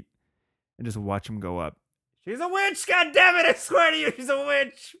feet and just watch them go up. She's a witch, goddammit, I swear to you, she's a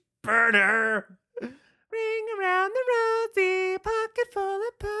witch. Burn her. Ring around the rosy, pocket full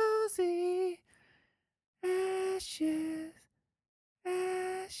of posy. Ashes,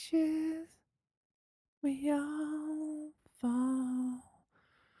 ashes, we all fall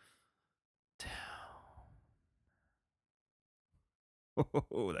down.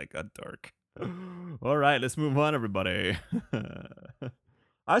 Oh, that got dark. All right, let's move on, everybody.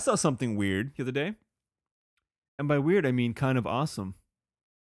 I saw something weird the other day. And by weird, I mean kind of awesome.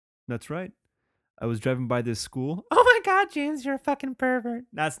 That's right. I was driving by this school. Oh my God, James, you're a fucking pervert.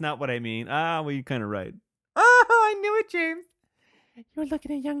 That's not what I mean. Well, you're kind of right. Oh, I knew it, James. You were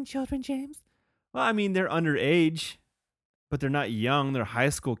looking at young children, James. Well, I mean, they're underage, but they're not young. They're high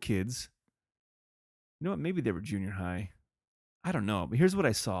school kids. You know what? Maybe they were junior high. I don't know. But here's what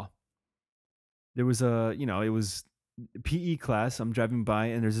I saw. There was it was PE class. I'm driving by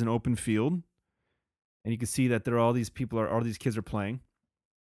and there's an open field. And you can see that all these kids are playing.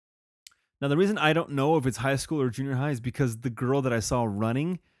 Now, the reason I don't know if it's high school or junior high is because the girl that I saw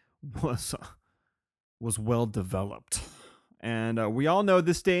running was well developed. And we all know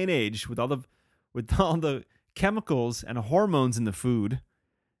this day and age, with all the chemicals and hormones in the food,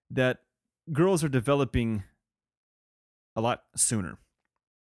 that girls are developing a lot sooner.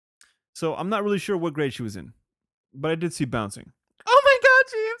 So I'm not really sure what grade she was in, but I did see bouncing. Oh my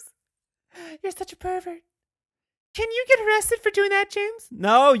God, James! You're such a pervert. Can you get arrested for doing that, James?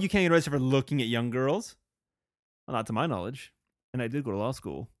 No, you can't get arrested for looking at young girls. Well, not to my knowledge. And I did go to law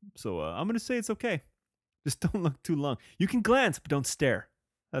school, so I'm going to say it's okay. Just don't look too long. You can glance, but don't stare.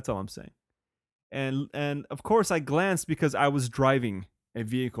 That's all I'm saying. And of course, I glanced because I was driving a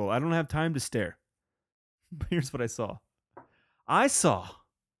vehicle. I don't have time to stare. But here's what I saw. I saw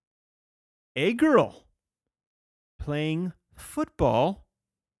a girl playing football.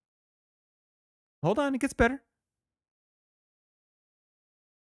 Hold on, it gets better.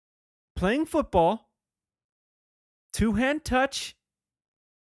 Playing football, two-hand touch,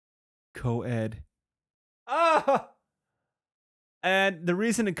 co-ed. Ah! And the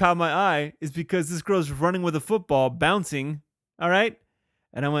reason it caught my eye is because this girl's running with a football, bouncing, all right?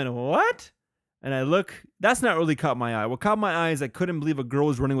 And I went, what? And I look, that's not really caught my eye. What caught my eye is I couldn't believe a girl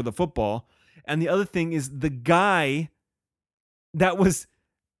was running with a football. And the other thing is the guy that was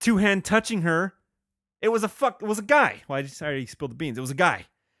two-hand touching her, it was a guy. Well, I already spilled the beans. It was a guy.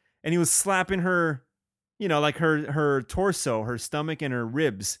 And he was slapping her, like her torso, her stomach, and her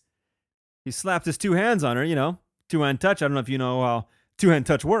ribs. He slapped his two hands on her, two-hand touch. I don't know if you know how two-hand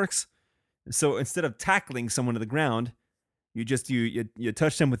touch works. So instead of tackling someone to the ground, you just you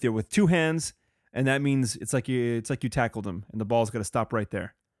touch them with two hands, and that means it's like you tackled them, and the ball's got to stop right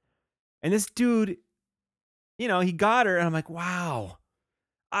there. And this dude, he got her, and I'm like, wow,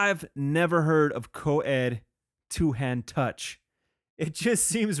 I've never heard of co-ed two-hand touch. It just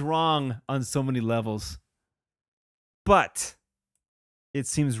seems wrong on so many levels. But it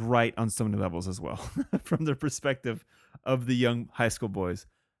seems right on so many levels as well, from the perspective of the young high school boys.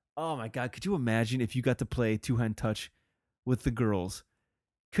 Oh my God, could you imagine if you got to play two-hand touch with the girls?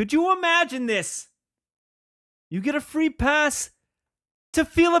 Could you imagine this? You get a free pass to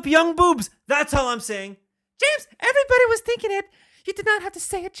feel up young boobs. That's all I'm saying. James, everybody was thinking it. You did not have to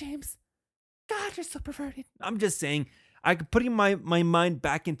say it, James. God, you're so perverted. I'm just saying, I could put my mind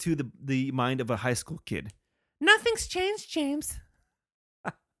back into the mind of a high school kid. Nothing's changed, James.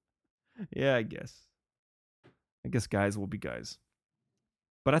 Yeah, I guess guys will be guys.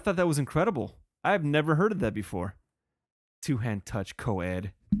 But I thought that was incredible. I've never heard of that before. Two-hand touch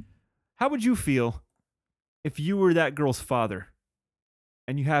co-ed. How would you feel if you were that girl's father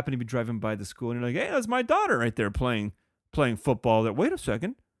and you happen to be driving by the school and you're like, hey, that's my daughter right there playing football. Wait a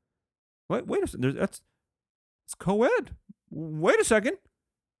second. Wait a second. It's co-ed. Wait a second.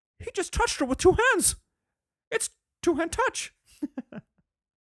 He just touched her with two hands. It's two-hand touch.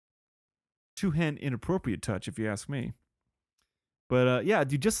 Two-hand inappropriate touch, if you ask me. But yeah,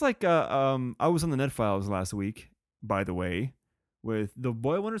 dude, just like I was on the Net Files last week, by the way, with the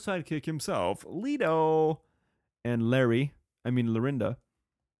boy wonder sidekick himself, Lido, and Lorinda,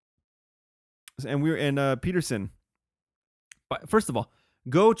 and Peterson. But first of all,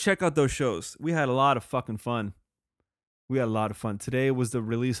 go check out those shows. We had a lot of fucking fun. Today was the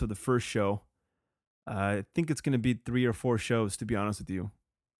release of the first show. I think it's going to be 3 or 4 shows, to be honest with you.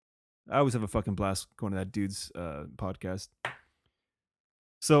 I always have a fucking blast going to that dude's podcast.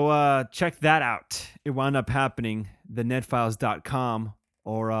 So check that out. It wound up happening, thenetfiles.com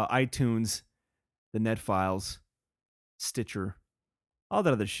or iTunes, the Netfiles, Stitcher, all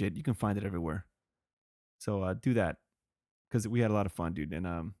that other shit. You can find it everywhere. So do that because we had a lot of fun, dude.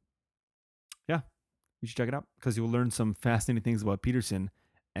 And yeah, you should check it out because you'll learn some fascinating things about Peterson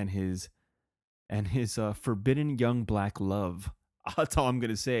and his forbidden young black love. That's all I'm going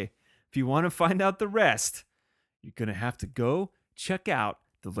to say. If you want to find out the rest, you're going to have to go check out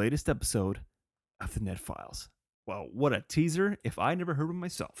the latest episode of the Net Files. Well, what a teaser if I never heard of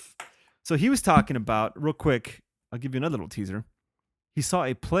myself. So he was talking about, real quick, I'll give you another little teaser. He saw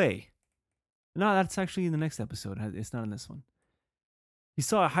a play. No, that's actually in the next episode. It's not in this one. He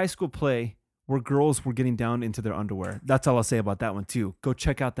saw a high school play where girls were getting down into their underwear. That's all I'll say about that one, too. Go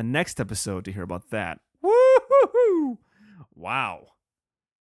check out the next episode to hear about that. Woo-hoo-hoo! Wow.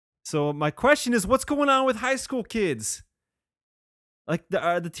 So my question is, what's going on with high school kids? Like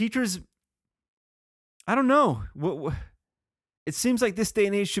the teachers, I don't know. It seems like this day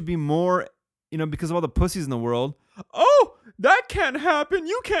and age should be more, because of all the pussies in the world. Oh, that can't happen.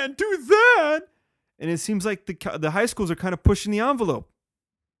 You can't do that. And it seems like the high schools are kind of pushing the envelope.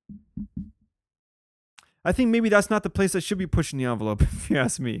 I think maybe that's not the place that should be pushing the envelope, if you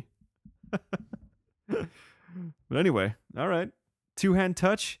ask me. But anyway, all right. Two-hand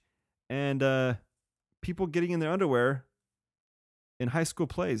touch and people getting in their underwear in high school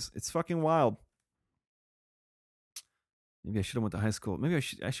plays. It's fucking wild. Maybe I should have went to high school. Maybe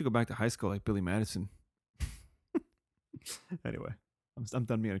I should go back to high school like Billy Madison. Anyway, I'm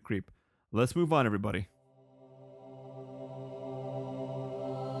done being a creep. Let's move on, everybody.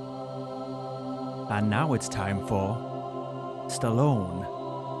 And now it's time for Stallone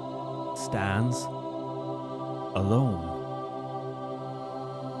Stands Alone.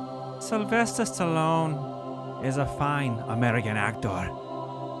 Sylvester Stallone is a fine American actor.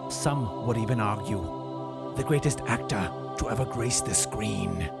 Some would even argue the greatest actor to ever grace the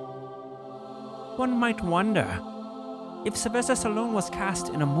screen. One might wonder if Sylvester Stallone was cast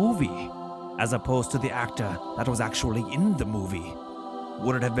in a movie as opposed to the actor that was actually in the movie.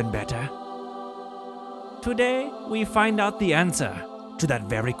 Would it have been better? Today, we find out the answer to that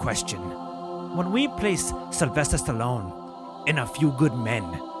very question when we place Sylvester Stallone in A Few Good Men,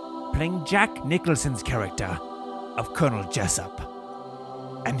 playing Jack Nicholson's character of Colonel Jessup.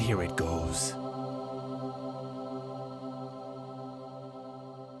 And here it goes.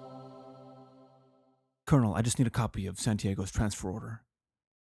 Colonel, I just need a copy of Santiago's transfer order.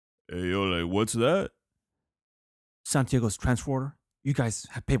 Hey, yo, like, what's that? Santiago's transfer order? You guys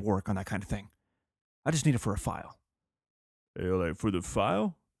have paperwork on that kind of thing. I just need it for a file. Hey, yo, like, for the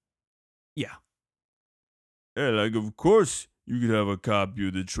file? Yeah. Hey, like, of course you could have a copy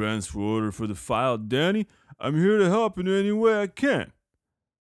of the transfer order for the file, Danny. I'm here to help in any way I can.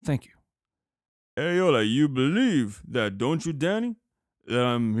 Thank you. Hey, yo, like, you believe that, don't you, Danny? That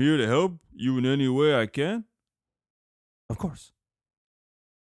I'm here to help you in any way I can? Of course.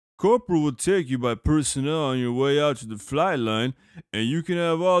 Corporal will take you by personnel on your way out to the flight line, and you can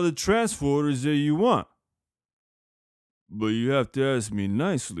have all the transfer orders that you want. But you have to ask me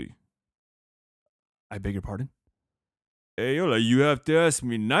nicely. I beg your pardon? Hey, yo, like, you have to ask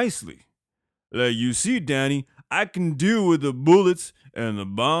me nicely. Like, you see, Danny, I can deal with the bullets and the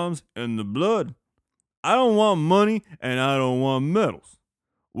bombs and the blood. I don't want money and I don't want medals.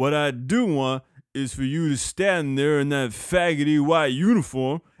 What I do want is for you to stand there in that faggoty white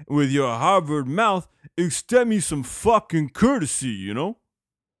uniform with your Harvard mouth, extend me some fucking courtesy, you know?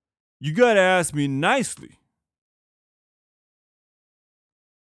 You gotta ask me nicely.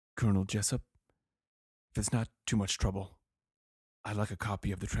 Colonel Jessup, if it's not too much trouble, I'd like a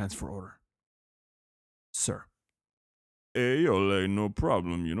copy of the transfer order. Sir. Hey, yo, like, no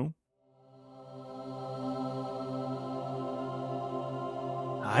problem, you know?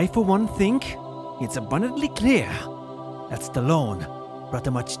 I, for one, think it's abundantly clear that Stallone brought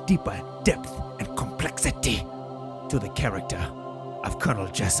a much deeper depth and complexity to the character of Colonel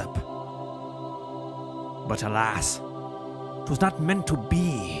Jessup. But alas, it was not meant to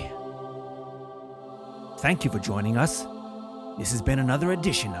be. Thank you for joining us. This has been another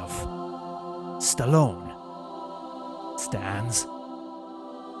edition of Stallone Stands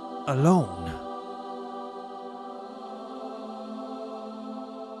Alone.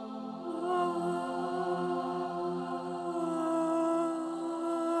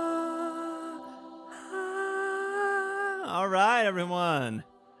 All right, everyone.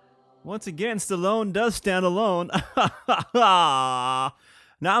 Once again, Stallone does stand alone. Now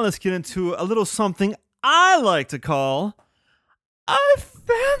let's get into a little something I like to call I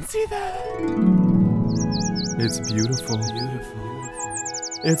fancy that. It's beautiful.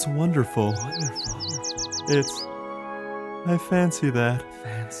 It's wonderful. It's I fancy that.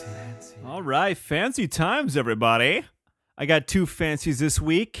 Fancy. All right, fancy times, everybody. I got 2 fancies this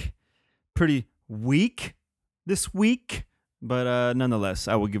week. Pretty weak this week, but nonetheless,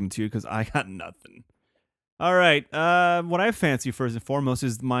 I will give them to you because I got nothing. All right, what I fancy first and foremost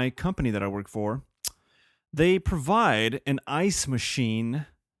is my company that I work for. They provide an ice machine,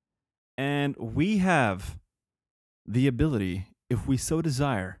 and we have the ability, if we so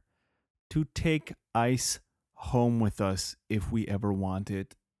desire, to take ice home with us if we ever want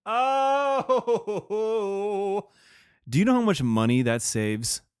it. Oh! Do you know how much money that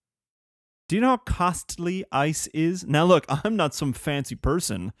saves? Do you know how costly ice is? Now, look, I'm not some fancy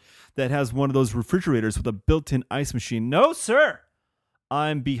person that has one of those refrigerators with a built-in ice machine. No, sir!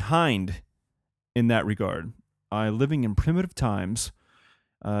 I'm behind in that regard. I'm living in primitive times.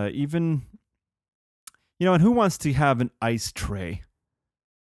 And who wants to have an ice tray?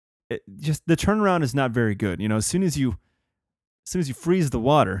 Just the turnaround is not very good. As soon as you freeze the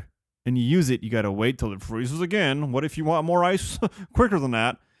water and you use it, you got to wait till it freezes again. What if you want more ice quicker than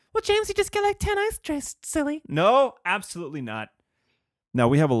that? Well, James, you just get like 10 ice trays, silly. No, absolutely not. Now,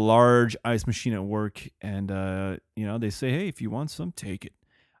 we have a large ice machine at work, and, they say, hey, if you want some, take it.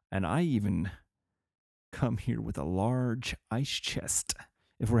 And I even come here with a large ice chest.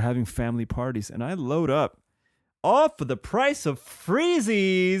 if we're having family parties. And I load up all for the price of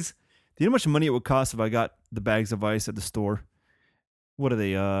freezies. Do you know how much money it would cost if I got the bags of ice at the store? What are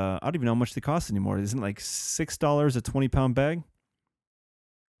they? I don't even know how much they cost anymore. Isn't it like $6 a 20-pound bag?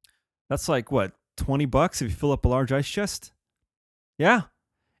 That's like, what, $20 if you fill up a large ice chest? Yeah.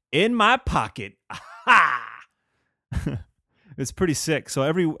 In my pocket. Ha! It's pretty sick. So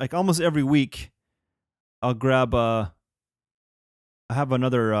almost every week, I'll grab I have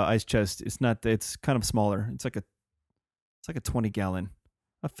another ice chest. It's kind of smaller. It's like a 20-gallon.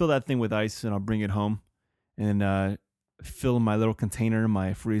 I'll fill that thing with ice and I'll bring it home and fill my little container in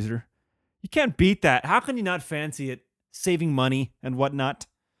my freezer. You can't beat that. How can you not fancy it? Saving money and whatnot.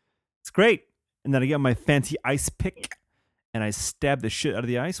 It's great. And then I get my fancy ice pick and I stab the shit out of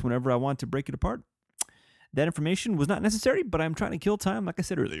the ice whenever I want to break it apart. That information was not necessary, but I'm trying to kill time, like I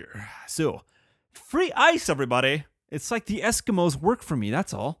said earlier. So, free ice, everybody. It's like the Eskimos work for me,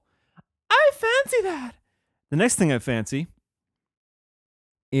 that's all. I fancy that. The next thing I fancy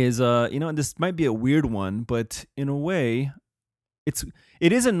is, this might be a weird one, but in a way,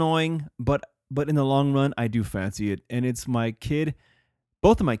 it is annoying, but in the long run, I do fancy it. And it's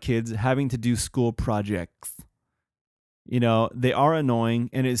both of my kids having to do school projects. They are annoying,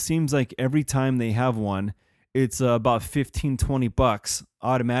 and it seems like every time they have one, it's about $15-$20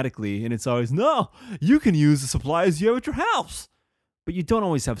 automatically, and it's always, no, you can use the supplies you have at your house. But you don't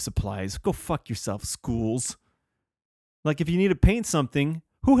always have supplies. Go fuck yourself, schools. Like, if you need to paint something,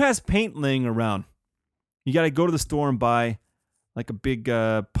 who has paint laying around? You got to go to the store and buy, like, a big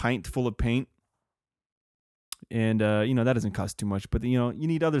pint full of paint. And, that doesn't cost too much, but, you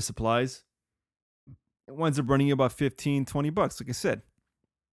need other supplies. It winds up running you about $15-$20, like I said.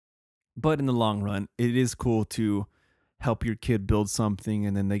 But in the long run, it is cool to help your kid build something,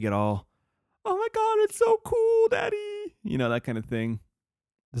 and then they get all, oh my God, it's so cool, Daddy. That kind of thing.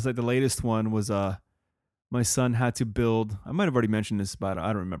 Just like the latest one was my son had to build, I might have already mentioned this, but I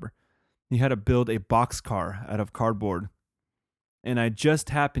don't remember. He had to build a boxcar out of cardboard. And I just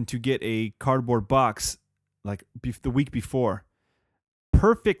happened to get a cardboard box like the week before.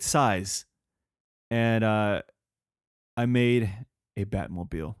 Perfect size. And I made a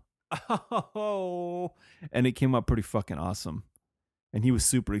Batmobile. Oh, and it came out pretty fucking awesome. And he was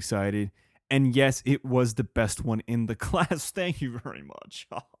super excited. And yes, it was the best one in the class. Thank you very much.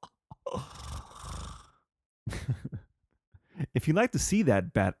 If you'd like to see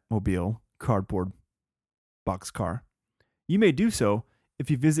that Batmobile cardboard boxcar, you may do so if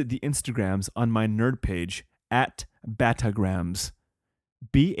you visit the Instagrams on my nerd page at Batagrams.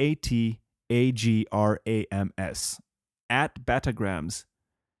 Batagrams. At Batagrams.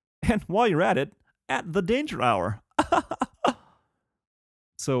 And while you're at it, at the Danger Hour.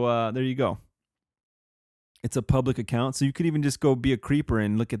 So there you go. It's a public account, so you could even just go be a creeper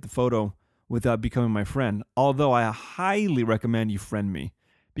and look at the photo without becoming my friend. Although I highly recommend you friend me.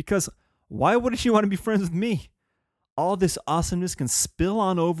 Because why wouldn't you want to be friends with me? All this awesomeness can spill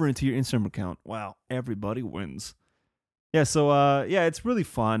on over into your Instagram account. Wow, everybody wins. Yeah, so it's really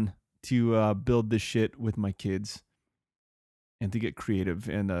fun to build this shit with my kids. And to get creative,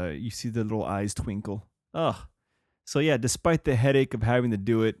 and you see the little eyes twinkle. Ugh. So yeah, despite the headache of having to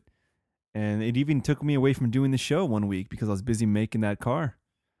do it, and it even took me away from doing the show one week because I was busy making that car.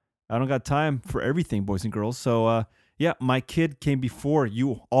 I don't got time for everything, boys and girls. So my kid came before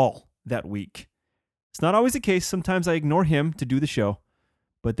you all that week. It's not always the case. Sometimes I ignore him to do the show,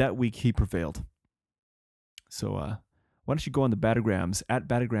 but that week he prevailed. So why don't you go on the Batagrams, at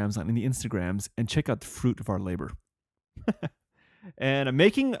Batagrams on the Instagrams, and check out the fruit of our labor. And I'm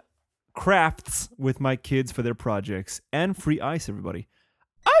making crafts with my kids for their projects and free ice, everybody.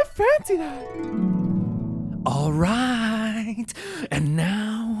 I fancy that. All right. And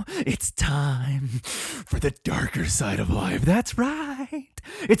now it's time for the darker side of life. That's right.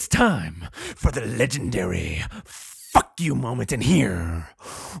 It's time for the legendary fuck you moment. And here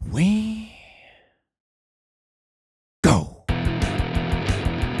we go.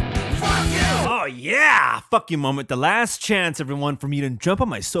 Oh, yeah! Fuck you moment. The last chance, everyone, for me to jump on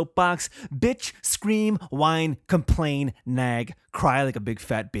my soapbox, bitch, scream, whine, complain, nag, cry like a big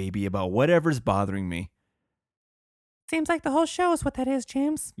fat baby about whatever's bothering me. Seems like the whole show is what that is,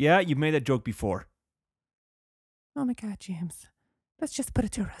 James. Yeah, you've made that joke before. Oh my God, James. Let's just put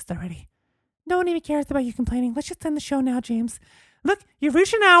it to rest already. No one even cares about you complaining. Let's just end the show now, James. Look, you've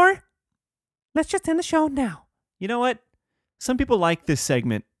reached an hour. Let's just end the show now. You know what? Some people like this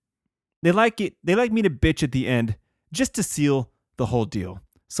segment. They like it. They like me to bitch at the end just to seal the whole deal.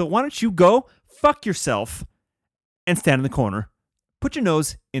 So why don't you go fuck yourself and stand in the corner. Put your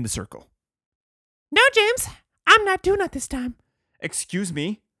nose in the circle. No, James. I'm not doing it this time. Excuse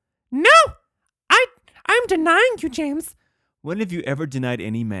me? No! I'm denying you, James. When have you ever denied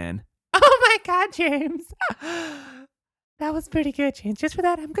any man? Oh my God, James. That was pretty good, James. Just for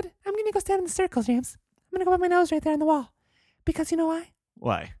that, I'm gonna go stand in the circle, James. I'm gonna go put my nose right there on the wall. Because you know why?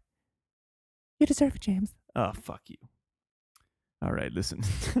 Why? You deserve it, James. Oh, fuck you. All right,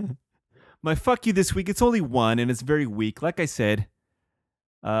 listen. My fuck you this week, it's only one, and it's very weak. Like I said,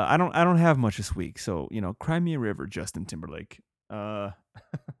 I don't have much this week, so, cry me a river, Justin Timberlake.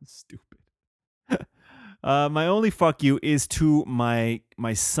 Stupid. My only fuck you is to my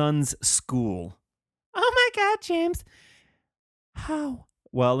son's school. Oh my God, James. How?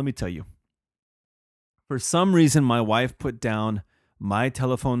 Well, let me tell you. For some reason, my wife put down my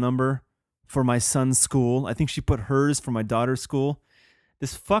telephone number for my son's school. I think she put hers for my daughter's school.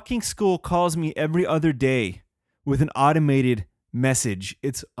 This fucking school calls me every other day with an automated message.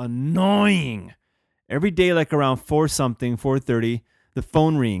 It's annoying. Every day, like around 4:30, the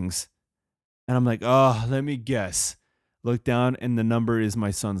phone rings. And I'm like, oh, let me guess. Look down, and the number is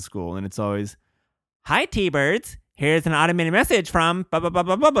my son's school. And it's always, hi, T-Birds. Here's an automated message from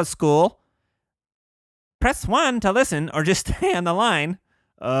school. Press 1 to listen or just stay on the line.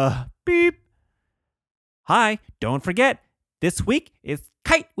 Beep. Hi, don't forget, this week is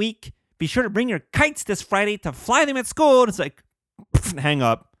Kite Week. Be sure to bring your kites this Friday to fly them at school. And it's like, hang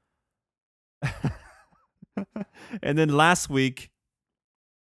up. And then last week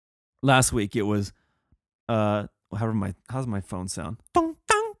it was, how's my phone sound? Dong,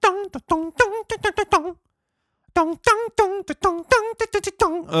 dong, dong, dong, dong, dong, dong, dong. Dong, dong, dong, dong, dong, dong,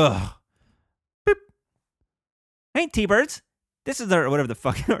 dong. Ugh. Beep. Hey, T-Birds. This is our, whatever the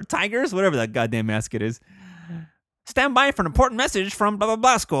fuck, or Tigers, whatever that goddamn mascot is. Stand by for an important message from blah, blah,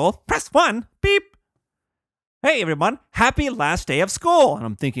 blah school. Press 1. Beep. Hey, everyone. Happy last day of school. And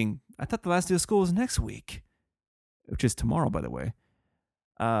I'm thinking, I thought the last day of school was next week, which is tomorrow, by the way.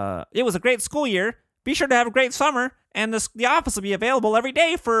 It was a great school year. Be sure to have a great summer. And the office will be available every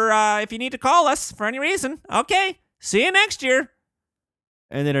day for if you need to call us for any reason. Okay. See you next year.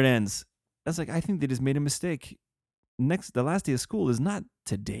 And then it ends. I was like, I think they just made a mistake. The last day of school is not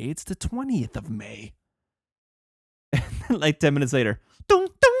today. It's the 20th of May. And then like 10 minutes later. Dong,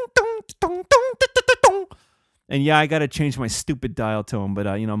 dong, dong, dong, dong, dong, dong. And yeah, I got to change my stupid dial tone. But,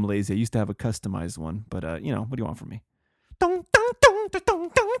 I'm lazy. I used to have a customized one. But, what do you want from me? Dong, dong, dong, dong, dong,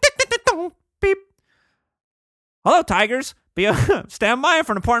 dong, dong, dong. Beep. Hello, Tigers. Stand by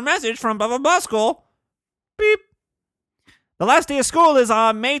for an important message from blah, blah, blah school. Beep. The last day of school is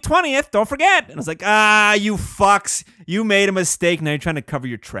on May 20th. Don't forget. And I was like, you fucks. You made a mistake. Now you're trying to cover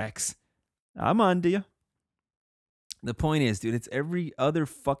your tracks. I'm on to you. The point is, dude, it's every other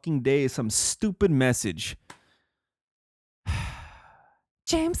fucking day some stupid message.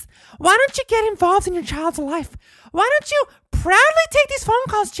 James, why don't you get involved in your child's life? Why don't you proudly take these phone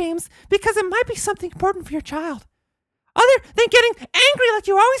calls, James? Because it might be something important for your child. Other than getting angry like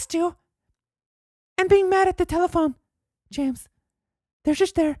you always do. And being mad at the telephone. James, they're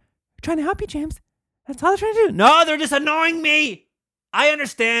just there trying to help you, James. That's all they're trying to do. No, they're just annoying me. I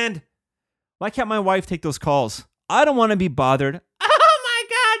understand. Why can't my wife take those calls? I don't want to be bothered. Oh my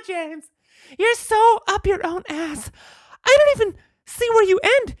God, James. You're so up your own ass. I don't even see where you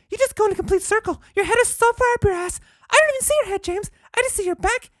end. You just go in a complete circle. Your head is so far up your ass. I don't even see your head, James. I just see your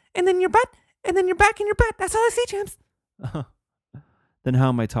back, and then your butt, and then your back and your butt. That's all I see, James. Then how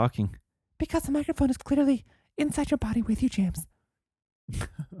am I talking? Because the microphone is clearly inside your body with you, James.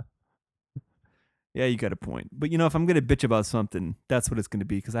 Yeah, you got a point. But if I'm going to bitch about something, that's what it's going to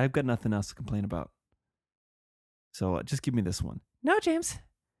be, because I've got nothing else to complain about. So just give me this one. No, James.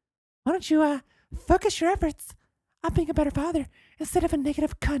 Why don't you focus your efforts on being a better father instead of a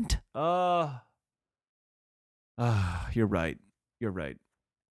negative cunt? You're right. You're right.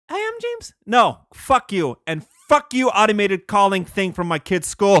 I am, James? No, fuck you. And fuck you, automated calling thing from my kid's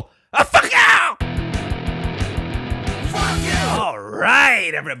school. Fuck you! Fuck you! All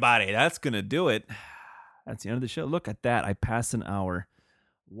right, everybody. That's going to do it. That's the end of the show. Look at that. I passed an hour.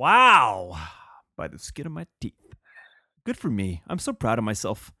 Wow. By the skin of my teeth. Good for me. I'm so proud of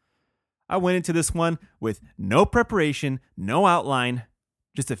myself. I went into this one with no preparation, no outline,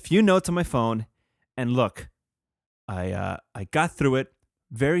 just a few notes on my phone. And look, I got through it.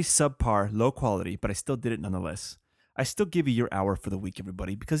 Very subpar, low quality, but I still did it nonetheless. I still give you your hour for the week,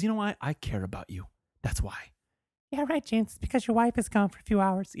 everybody, because you know why? I care about you. That's why. Yeah, right, James. Because your wife is gone for a few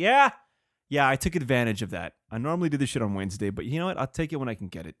hours. Yeah, I took advantage of that. I normally do this shit on Wednesday, but you know what? I'll take it when I can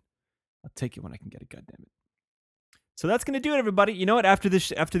get it. I'll take it when I can get it. God damn it. So that's gonna do it, everybody. You know what? After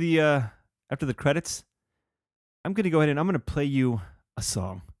the credits, I'm gonna go ahead and I'm gonna play you a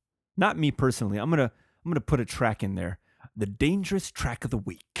song. Not me personally. I'm gonna put a track in there. the dangerous track of the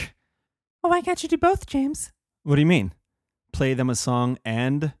week. Well, why can't you do both, James? What do you mean? Play them a song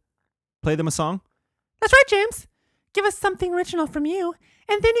and play them a song? That's right, James. Give us something original from you,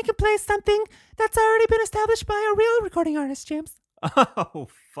 and then you can play something that's already been established by a real recording artist, James. Oh,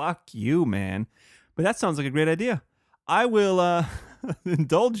 fuck you, man. But that sounds like a great idea. I will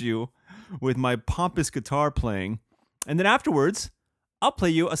indulge you with my pompous guitar playing, and then afterwards, I'll play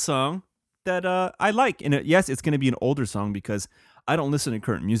you a song that I like. And yes, it's going to be an older song because I don't listen to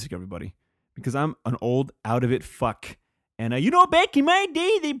current music, everybody, because I'm an old, out-of-it fuck. And back in my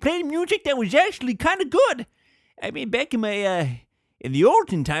day, they played music that was actually kind of good. I mean, back in my, in the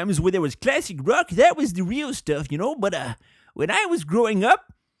olden times where there was classic rock, that was the real stuff, But when I was growing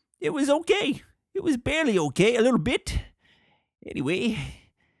up, it was okay. It was barely okay, a little bit. Anyway,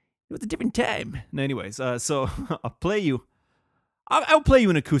 it was a different time. Anyways, so I'll play you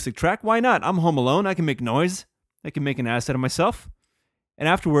an acoustic track. Why not? I'm home alone. I can make noise. I can make an ass out of myself. And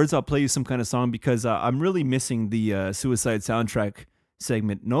afterwards, I'll play you some kind of song because I'm really missing the suicide soundtrack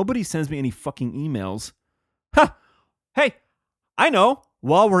segment. Nobody sends me any fucking emails. Ha! Hey, I know.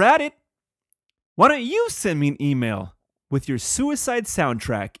 While we're at it, why don't you send me an email with your suicide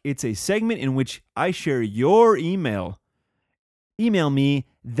soundtrack? It's a segment in which I share your email. Email me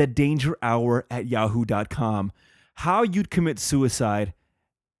thedangerhour@yahoo.com. How you'd commit suicide,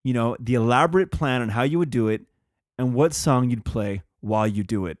 the elaborate plan on how you would do it, and what song you'd play while you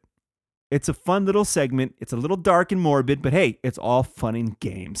do it. It's a fun little segment. It's a little dark and morbid, but hey, it's all fun and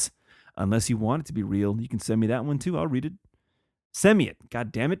games. Unless you want it to be real, you can send me that one too. I'll read it. Send me it. God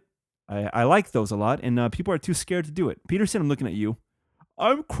damn it. I like those a lot, and people are too scared to do it. Peterson, I'm looking at you.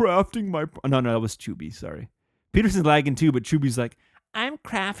 I'm crafting my... No, that was Chubby, sorry. Peterson's lagging too, but Chubby's like, I'm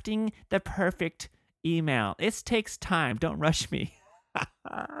crafting the perfect email. It takes time. Don't rush me.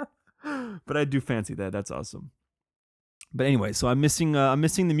 But I do fancy that. That's awesome. But anyway, so I'm missing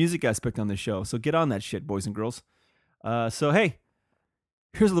the music aspect on this show. So get on that shit, boys and girls. So hey,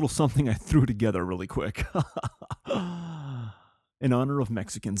 here's a little something I threw together really quick. In honor of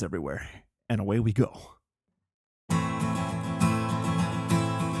Mexicans everywhere. And away we go.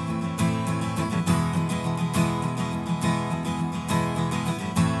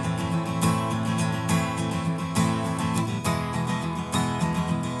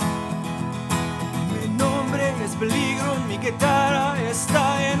 Peligro, mi guitarra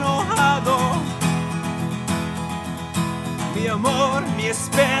está enojado. Mi amor me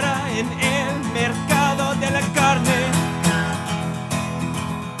espera en el mercado de la carne.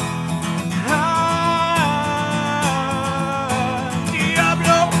 Ah,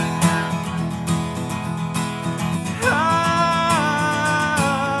 diablo. Ah,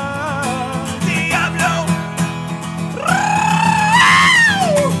 diablo.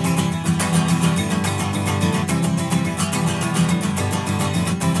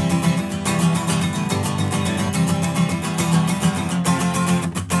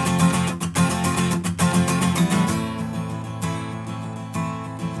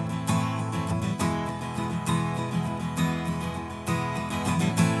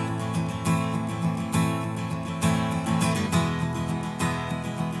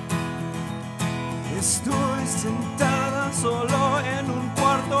 Estoy sentada solo en un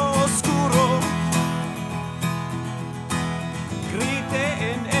cuarto oscuro.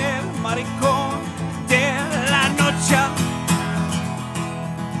 Grite en el maricón de la noche.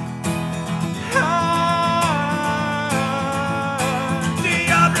 Ah,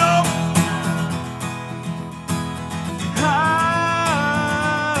 diablo. Ah,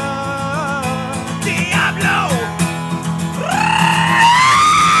 diablo.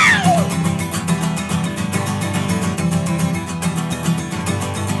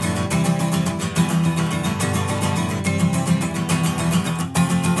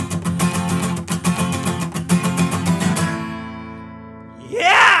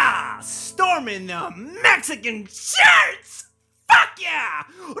 In the Mexican shirts! Fuck yeah!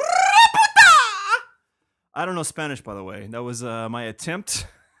 Raputa! I don't know Spanish, by the way. That was my attempt.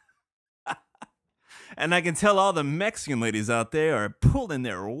 And I can tell all the Mexican ladies out there are pulling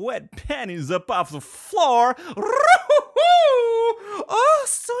their wet panties up off the floor. Oh,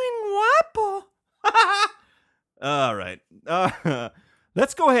 soy guapo. All right.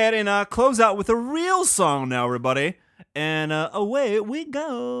 Let's go ahead and close out with a real song now, everybody. And away we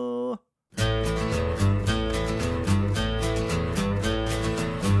go.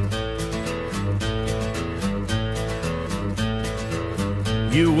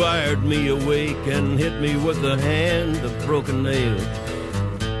 You wired me awake and hit me with a hand of broken nails.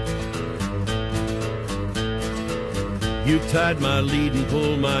 You tied my lead and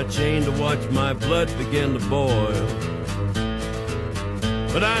pulled my chain to watch my blood begin to boil.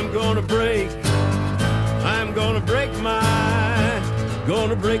 But I'm gonna break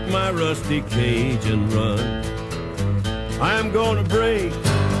my rusty cage and run. I'm gonna break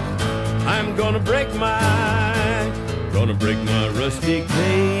my rusty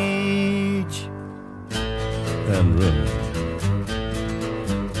cage and run.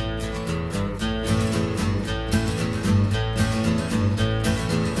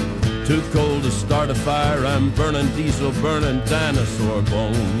 Too cold to start a fire, I'm burning diesel, burning dinosaur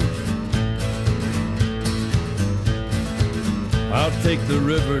bones. I'll take the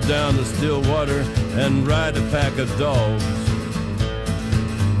river down to Stillwater and ride a pack of dogs.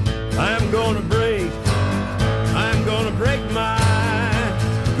 I'm gonna break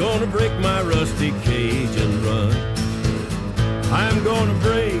my rusty cage and run. I'm gonna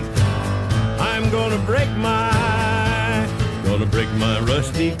break my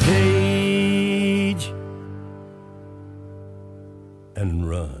rusty cage and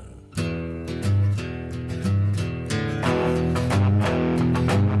run.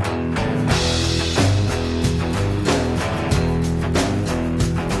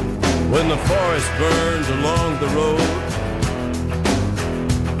 When the forest burns along the road,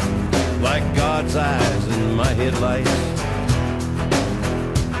 like God's eyes in my headlights.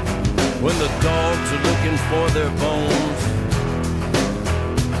 When the dogs are looking for their bones,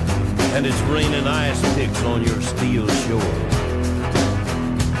 and it's raining ice picks on your steel shore.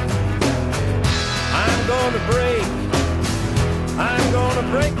 I'm gonna break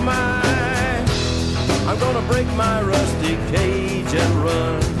my rusty cage and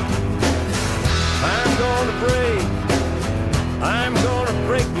run. I'm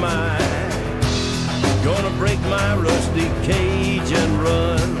gonna break my rusty cage and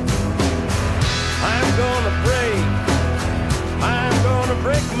run. I'm gonna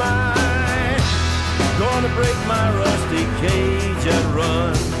break my rusty cage and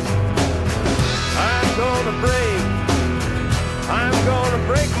run. I'm gonna break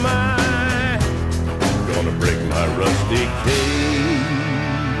my rusty cage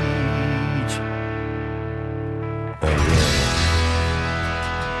and run.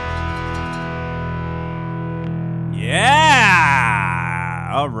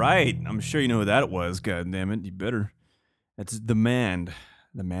 Yeah! All right. I'm sure you know who that was, God damn it. You better. That's the man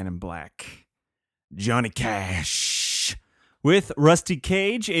in black. Johnny Cash. With Rusty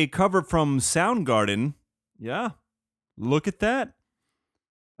Cage, a cover from Soundgarden. Yeah. Look at that.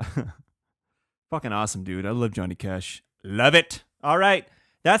 Fucking awesome, dude. I love Johnny Cash. Love it. All right.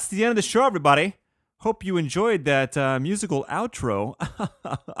 That's the end of the show, everybody. Hope you enjoyed that musical outro.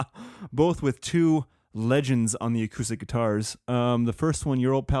 Both with two legends on the acoustic guitars. The first one,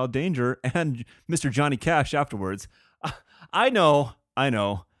 your old pal Danger, and Mr. Johnny Cash afterwards. I know.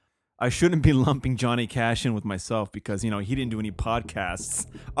 I shouldn't be lumping Johnny Cash in with myself because, he didn't do any podcasts.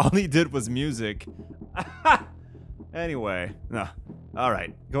 All he did was music. Anyway, no. All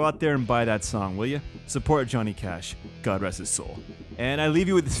right. Go out there and buy that song, will you? Support Johnny Cash. God rest his soul. And I leave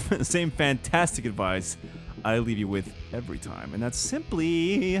you with the same fantastic advice I leave you with every time. And that's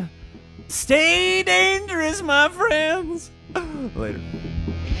simply... stay dangerous, my friends. Later.